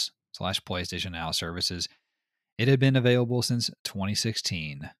Plus / PlayStation Now services. It had been available since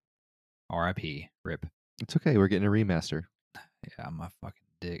 2016. RIP. RIP. It's okay. We're getting a remaster. Yeah, I'm a fucking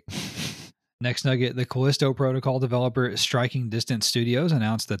dick. Next nugget, the Callisto Protocol developer Striking Distance Studios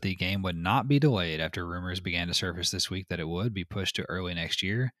announced that the game would not be delayed after rumors began to surface this week that it would be pushed to early next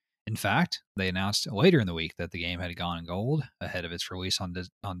year. In fact, they announced later in the week that the game had gone gold ahead of its release on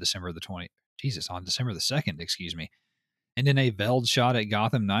December the 2nd, And in a veiled shot at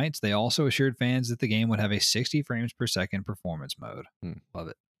Gotham Knights, they also assured fans that the game would have a 60 frames per second performance mode. Love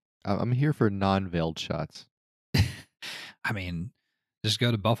it. I'm here for non-veiled shots. I mean, just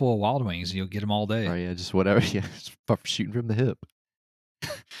go to Buffalo Wild Wings and you'll get them all day. Oh yeah, just whatever. Yeah, just shooting from the hip.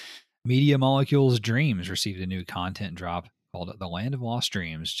 Media Molecules Dreams received a new content drop called The Land of Lost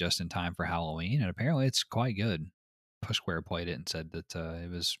Dreams just in time for Halloween, and apparently it's quite good. Pushsquare played it and said that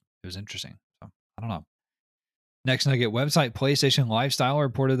it was interesting. So I don't know. Next nugget, website PlayStation Lifestyle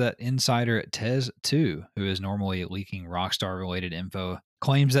reported that insider Tez2, who is normally leaking Rockstar-related info,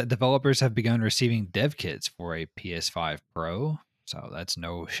 claims that developers have begun receiving dev kits for a PS5 Pro. So that's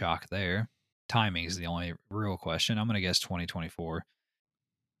no shock there. Timing is the only real question. I'm going to guess 2024.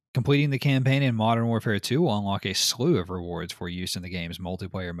 Completing the campaign in Modern Warfare 2 will unlock a slew of rewards for use in the game's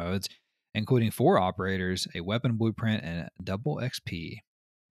multiplayer modes, including 4 operators, a weapon blueprint, and double XP.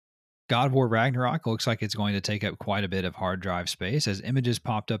 God of War Ragnarok looks like it's going to take up quite a bit of hard drive space, as images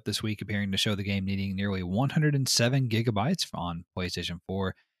popped up this week appearing to show the game needing nearly 107 gigabytes on PlayStation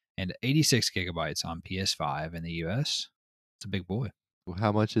 4 and 86 gigabytes on PS5 in the US. It's a big boy. Well,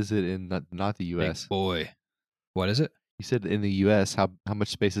 how much is it in not the US? Big boy. What is it? You said in the US. How much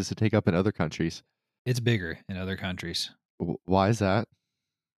space does it take up in other countries? It's bigger in other countries. Why is that?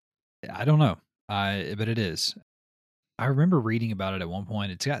 I don't know. But it is. I remember reading about it at one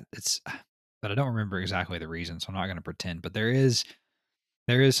point. But I don't remember exactly the reason, so I'm not going to pretend. But there is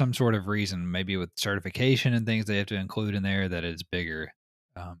some sort of reason, maybe with certification and things they have to include in there, that it's bigger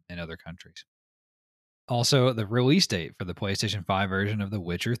in other countries. Also, the release date for the PlayStation 5 version of The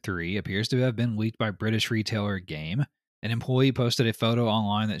Witcher 3 appears to have been leaked by British retailer Game. An employee posted a photo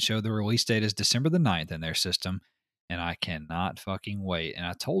online that showed the release date as December the 9th in their system, and I cannot fucking wait. And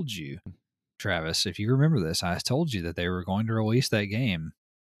I told you, Travis, if you remember this, I told you that they were going to release that game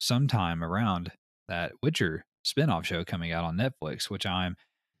sometime around that Witcher spinoff show coming out on Netflix, which I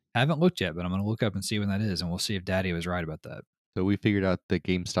haven't looked yet, but I'm going to look up and see when that is, and we'll see if Daddy was right about that. So we figured out the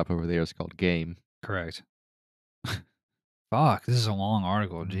GameStop over there is called Game. Correct. Fuck, this is a long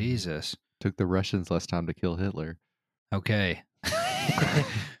article. Jesus. Took the Russians less time to kill Hitler. Okay.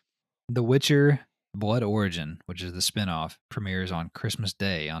 The Witcher Blood Origin, which is the spinoff, premieres on Christmas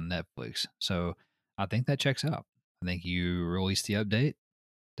Day on Netflix. So I think that checks out. I think you released the update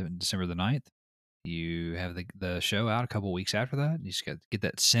December the 9th. You have the show out a couple weeks after that. You just got to get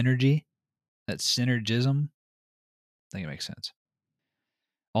that synergy, that synergism. I think it makes sense.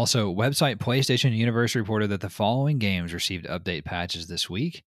 Also, website PlayStation Universe reported that the following games received update patches this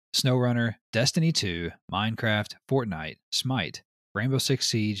week: SnowRunner, Destiny 2, Minecraft, Fortnite, Smite, Rainbow Six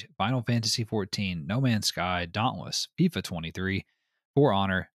Siege, Final Fantasy 14, No Man's Sky, Dauntless, FIFA 23, For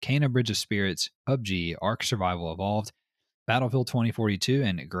Honor, Kena Bridge of Spirits, PUBG, Ark Survival Evolved, Battlefield 2042,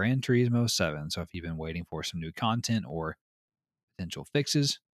 and Gran Turismo 7. So if you've been waiting for some new content or potential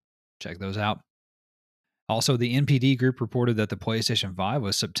fixes, check those out. Also, the NPD Group reported that the PlayStation 5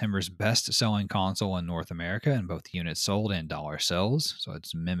 was September's best selling console in North America in both units sold and dollar sales. So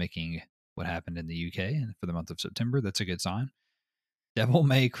it's mimicking what happened in the UK and for the month of September. That's a good sign. Devil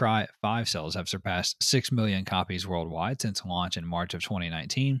May Cry 5 sales have surpassed 6 million copies worldwide since launch in March of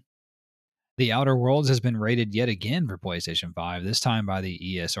 2019. The Outer Worlds has been rated yet again for PlayStation 5, this time by the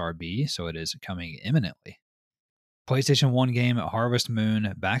ESRB, so it is coming imminently. PlayStation 1 game Harvest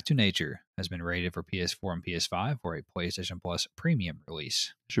Moon Back to Nature has been rated for PS4 and PS5 for a PlayStation Plus premium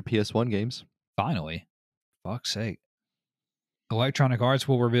release. It's your PS1 games. Finally, fuck's sake. Electronic Arts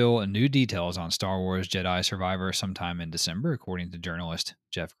will reveal new details on Star Wars Jedi Survivor sometime in December, according to journalist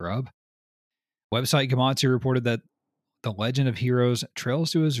Jeff Grubb. Website Gematsu reported that The Legend of Heroes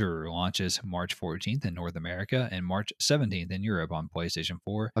Trails to Azure launches March 14th in North America and March 17th in Europe on PlayStation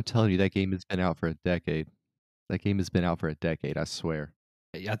 4. I'm telling you, that game has been out for a decade. That game has been out for a decade, I swear.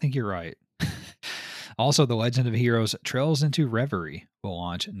 I think you're right. Also, The Legend of Heroes Trails into Reverie will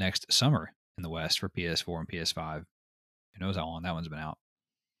launch next summer in the West for PS4 and PS5. Who knows how long that one's been out?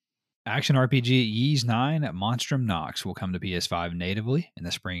 Action RPG Ys 9 Monstrum Nox will come to PS5 natively in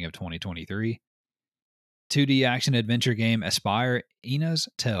the spring of 2023. 2D action adventure game Aspire Ina's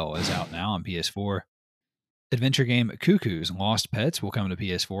Tale is out now on PS4. Adventure game Cuckoo's Lost Pets will come to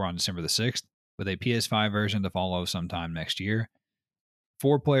PS4 on December the 6th, with a PS5 version to follow sometime next year.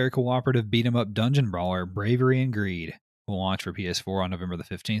 4-player cooperative beat-em-up dungeon brawler Bravery and Greed will launch for PS4 on November the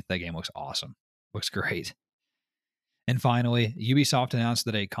 15th. That game looks awesome. Looks great. And finally, Ubisoft announced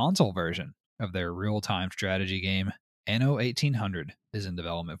that a console version of their real-time strategy game Anno 1800 is in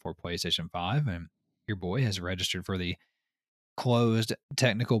development for PlayStation 5, and your boy has registered for the closed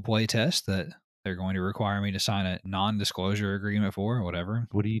technical playtest that they're going to require me to sign a non-disclosure agreement for or whatever.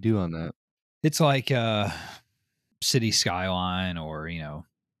 What do you do on that? It's like City Skyline or,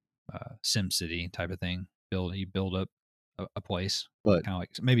 Sim City type of thing. You build up a place, But kind of like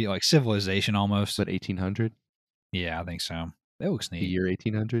maybe like Civilization almost. but 1800? Yeah, I think so. That looks The neat. year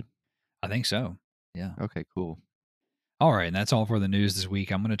 1800? I think so. Yeah. Okay, cool. All right, and that's all for the news this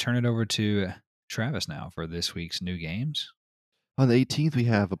week. I'm going to turn it over to Travis now for this week's new games. On the 18th, we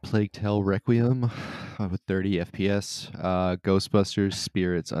have A Plague Tale Requiem with 30 FPS, Ghostbusters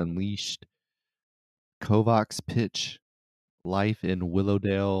Spirits Unleashed, Kovacs Pitch, Life in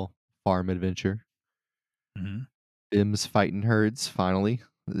Willowdale Farm Adventure, Mm-hmm. Bim's Fighting Herds finally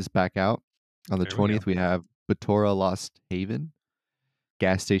is back out. On the There we go. 20th, we have Batora Lost Haven,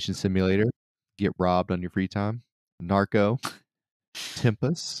 Gas Station Simulator, Get Robbed on Your Free Time, Narco,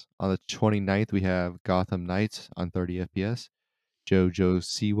 Tempest. On the 29th, we have Gotham Knights on 30 FPS, JoJo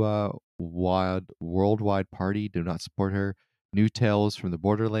Siwa Wild Worldwide Party, do not support her, New Tales from the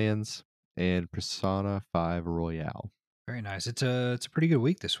Borderlands, and Persona 5 Royale. Very nice. It's a pretty good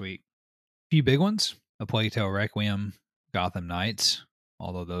week this week. A few big ones: A Plague Tale Requiem, Gotham Knights.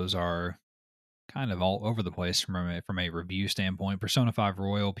 Although those are kind of all over the place from a review standpoint. Persona 5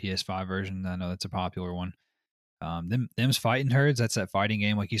 Royal PS5 version. I know that's a popular one. Them's Fighting Herds. That's that fighting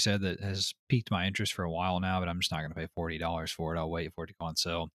game, like you said, that has piqued my interest for a while now. But I'm just not going to pay $40 for it. I'll wait for it to go on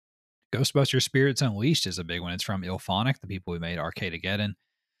sale. Ghostbusters Spirits Unleashed is a big one. It's from Ilphonic, the people who made Arcadegeddon.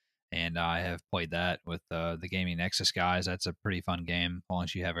 And I have played that with the Gaming Nexus guys. That's a pretty fun game. As long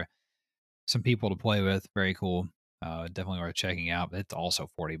as you have some people to play with, very cool. Definitely worth checking out. It's also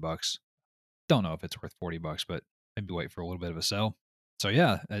 $40. Don't know if it's worth $40, but maybe wait for a little bit of a sale. So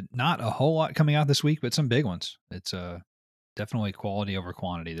yeah, not a whole lot coming out this week, but some big ones. It's definitely quality over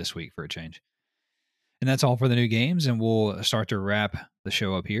quantity this week for a change. And that's all for the new games, and we'll start to wrap the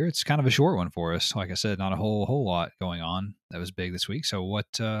show up here. It's kind of a short one for us. Like I said, not a whole lot going on that was big this week. So what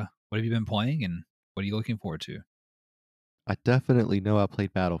have you been playing, and what are you looking forward to? I definitely know I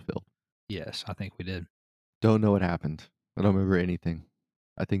played Battlefield. Yes, I think we did. Don't know what happened. I don't remember anything.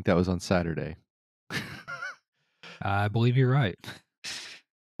 I think that was on Saturday. I believe you're right.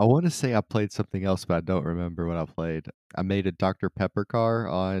 I want to say I played something else, but I don't remember what I played. I made a Dr. Pepper car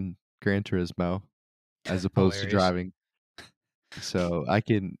on Gran Turismo as opposed to Hilarious. driving. So I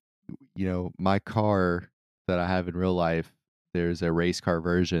can, my car that I have in real life there's a race car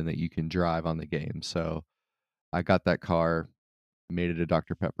version that you can drive on the game. So I got that car, made it a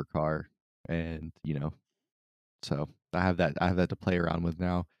Dr. Pepper car, and so I have that to play around with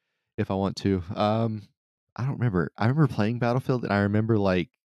now if I want to. I don't remember. I remember playing Battlefield, and I remember like,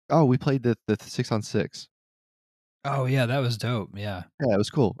 oh, we played the 6-on-6. Oh yeah, that was dope. Yeah. Yeah, it was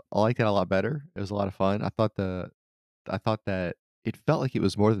cool. I liked that a lot better. It was a lot of fun. I thought that it felt like it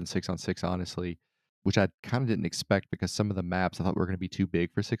was more than 6-on-6, honestly, which I kind of didn't expect because some of the maps I thought were going to be too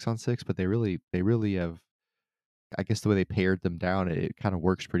big for 6-on-6, but they really have. I guess the way they pared them down, it kind of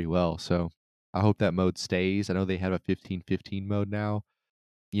works pretty well. So I hope that mode stays. I know they have a 15-15 mode now.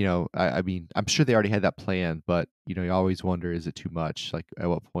 I mean, I'm sure they already had that plan, but you always wonder, is it too much? Like, at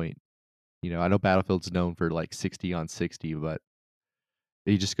what point? I know Battlefield's known for like 60-on-60, but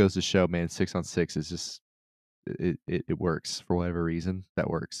it just goes to show, man, 6-on-6 is just it works for whatever reason. That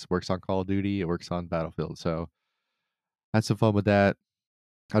works on Call of Duty. It works on Battlefield. So had some fun with that.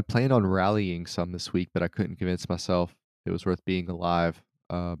 I'd planned on rallying some this week, but I couldn't convince myself it was worth being alive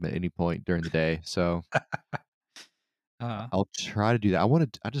at any point during the day. So Uh, I'll try to do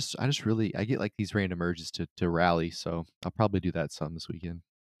that. I just really I get like these random urges to rally, so I'll probably do that some this weekend.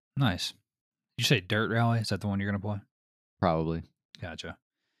 nice. You say Dirt Rally? Is that the one you're gonna play? Probably. Gotcha.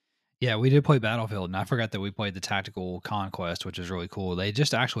 Yeah, we did play Battlefield, and I forgot that we played the Tactical Conquest, which is really cool. They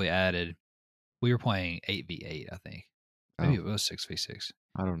just actually added. We were playing 8v8, I think. Maybe Oh, it was 6v6,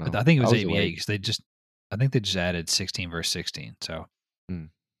 I don't but know. I think it I was was 8v8 awake. because I think they just added 16 versus 16. So Mm.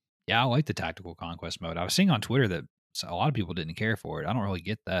 yeah, I like the Tactical Conquest mode. I was seeing on Twitter that a lot of people didn't care for it. I don't really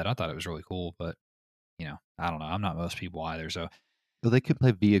get that. I thought it was really cool, but I don't know. I'm not most people either. So Well, they could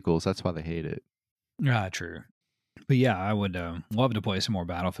play vehicles. That's why they hate it. true. But yeah, I would love to play some more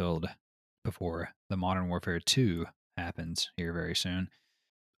Battlefield before the Modern Warfare 2 happens here very soon.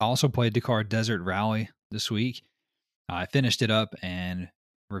 I also played Dakar Desert Rally this week. I finished it up and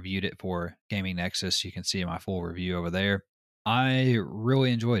reviewed it for Gaming Nexus. You can see my full review over there. I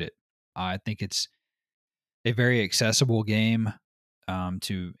really enjoyed it. I think it's a very accessible game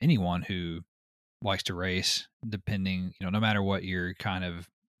to anyone who likes to race, depending, no matter what your kind of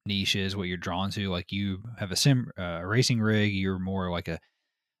niche is, what you're drawn to. Like you have a racing rig, you're more like a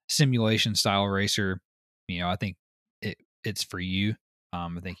simulation style racer. I think it's for you. I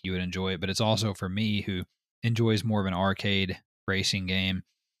think you would enjoy it, but it's also for me who enjoys more of an arcade racing game.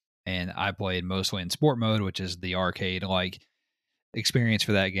 And I played mostly in sport mode, which is the arcade like experience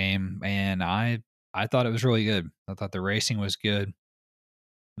for that game. And I thought it was really good. I thought the racing was good.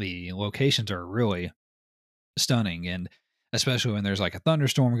 The locations are really stunning, and especially when there's like a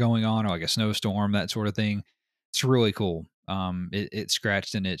thunderstorm going on or like a snowstorm, that sort of thing. It's really cool. It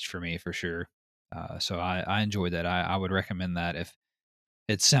scratched an itch for me for sure. So I enjoyed that. I would recommend that if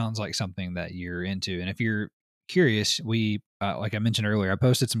it sounds like something that you're into. And if you're curious, we like I mentioned earlier, I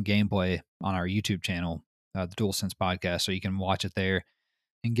posted some gameplay on our YouTube channel, the DualSense podcast, so you can watch it there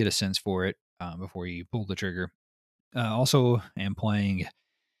and get a sense for it before you pull the trigger. Also, am playing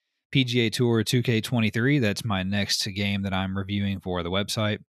PGA Tour 2K23. That's my next game that I'm reviewing for the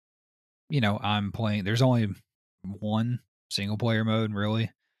website. I'm playing. There's only one single player mode,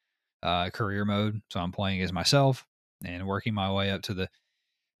 really, career mode. So I'm playing as myself and working my way up to the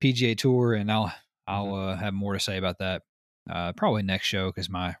PGA Tour, and I'll Hmm. I'll have more to say about that probably next show because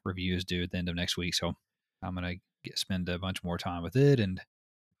my review is due at the end of next week. So I'm gonna spend a bunch more time with it and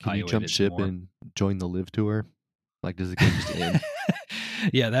Can you evaluate jump it some ship more. and join the live tour? Like, does the game just end?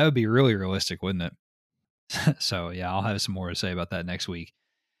 Yeah, that would be really realistic, wouldn't it? So yeah, I'll have some more to say about that next week.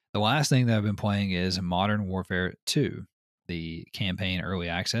 The last thing that I've been playing is Modern Warfare 2, the campaign early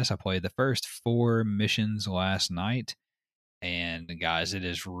access. I played the first 4 missions last night, and guys, it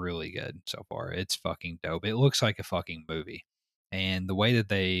is really good so far. It's fucking dope. It looks like a fucking movie. And the way that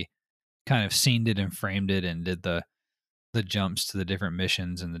they kind of scened it and framed it and did the jumps to the different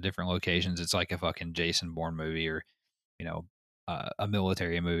missions and the different locations, it's like a fucking Jason Bourne movie or you know, a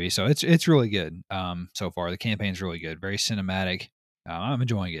military movie. So it's really good so far. The campaign's really good, very cinematic. I'm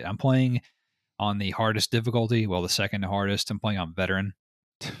enjoying it. I'm playing on the hardest difficulty. Well, the second hardest. I'm playing on veteran.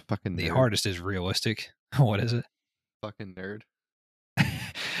 Fucking The nerd. hardest is realistic. What is it? Fucking nerd.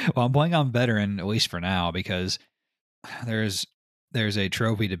 Well, I'm playing on veteran at least for now because there's there's a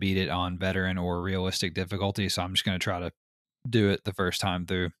trophy to beat it on veteran or realistic difficulty. So I'm just going to try to do it the first time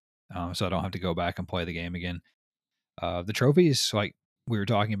through, so I don't have to go back and play the game again. The trophies, like we were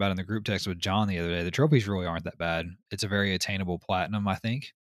talking about in the group text with John the other day, the trophies really aren't that bad. It's a very attainable platinum, I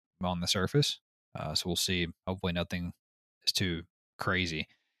think, on the surface. So we'll see. Hopefully, nothing is too crazy.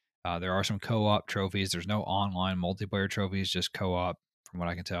 There are some co-op trophies. There's no online multiplayer trophies, just co-op, from what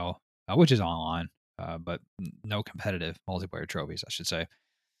I can tell, which is online. but no competitive multiplayer trophies, I should say.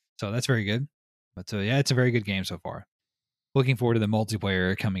 So that's very good. But yeah, it's a very good game so far. Looking forward to the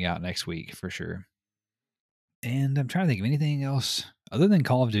multiplayer coming out next week for sure. And I'm trying to think of anything else other than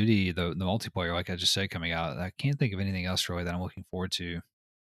Call of Duty, the multiplayer, like I just said, coming out. I can't think of anything else really that I'm looking forward to.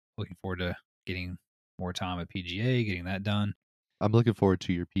 Looking forward to getting more time at PGA, getting that done. I'm looking forward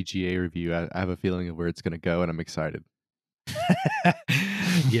to your PGA review. I have a feeling of where it's going to go, and I'm excited.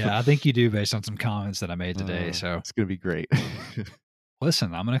 Yeah, I think you do based on some comments that I made today. So it's going to be great.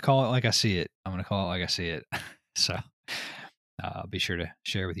 Listen, I'm going to call it like I see it. So I'll be sure to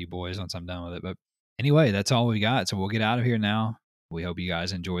share with you boys once I'm done with it. But anyway, that's all we got. So we'll get out of here now. We hope you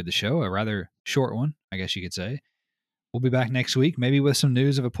guys enjoyed the show, a rather short one, I guess you could say. We'll be back next week, maybe with some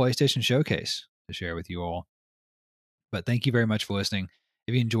news of a PlayStation showcase to share with you all. But thank you very much for listening.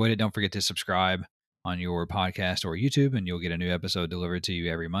 If you enjoyed it, don't forget to subscribe on your podcast or YouTube, and you'll get a new episode delivered to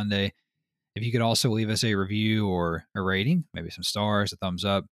you every Monday. If you could also leave us a review or a rating, maybe some stars, a thumbs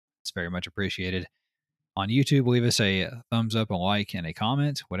up, it's very much appreciated. On YouTube, leave us a thumbs up, a like, and a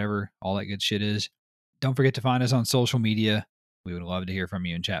comment, whatever all that good shit is. Don't forget to find us on social media. We would love to hear from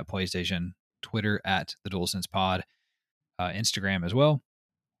you in chat PlayStation, Twitter at the DualSense Pod, Instagram as well.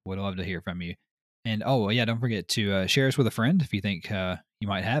 Would love to hear from you. And don't forget to share us with a friend if you think you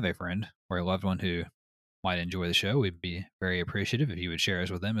might have a friend or a loved one who might enjoy the show. We'd be very appreciative if you would share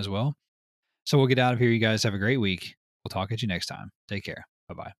us with them as well. So we'll get out of here. You guys have a great week. We'll talk at you next time. Take care.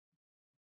 Bye-bye.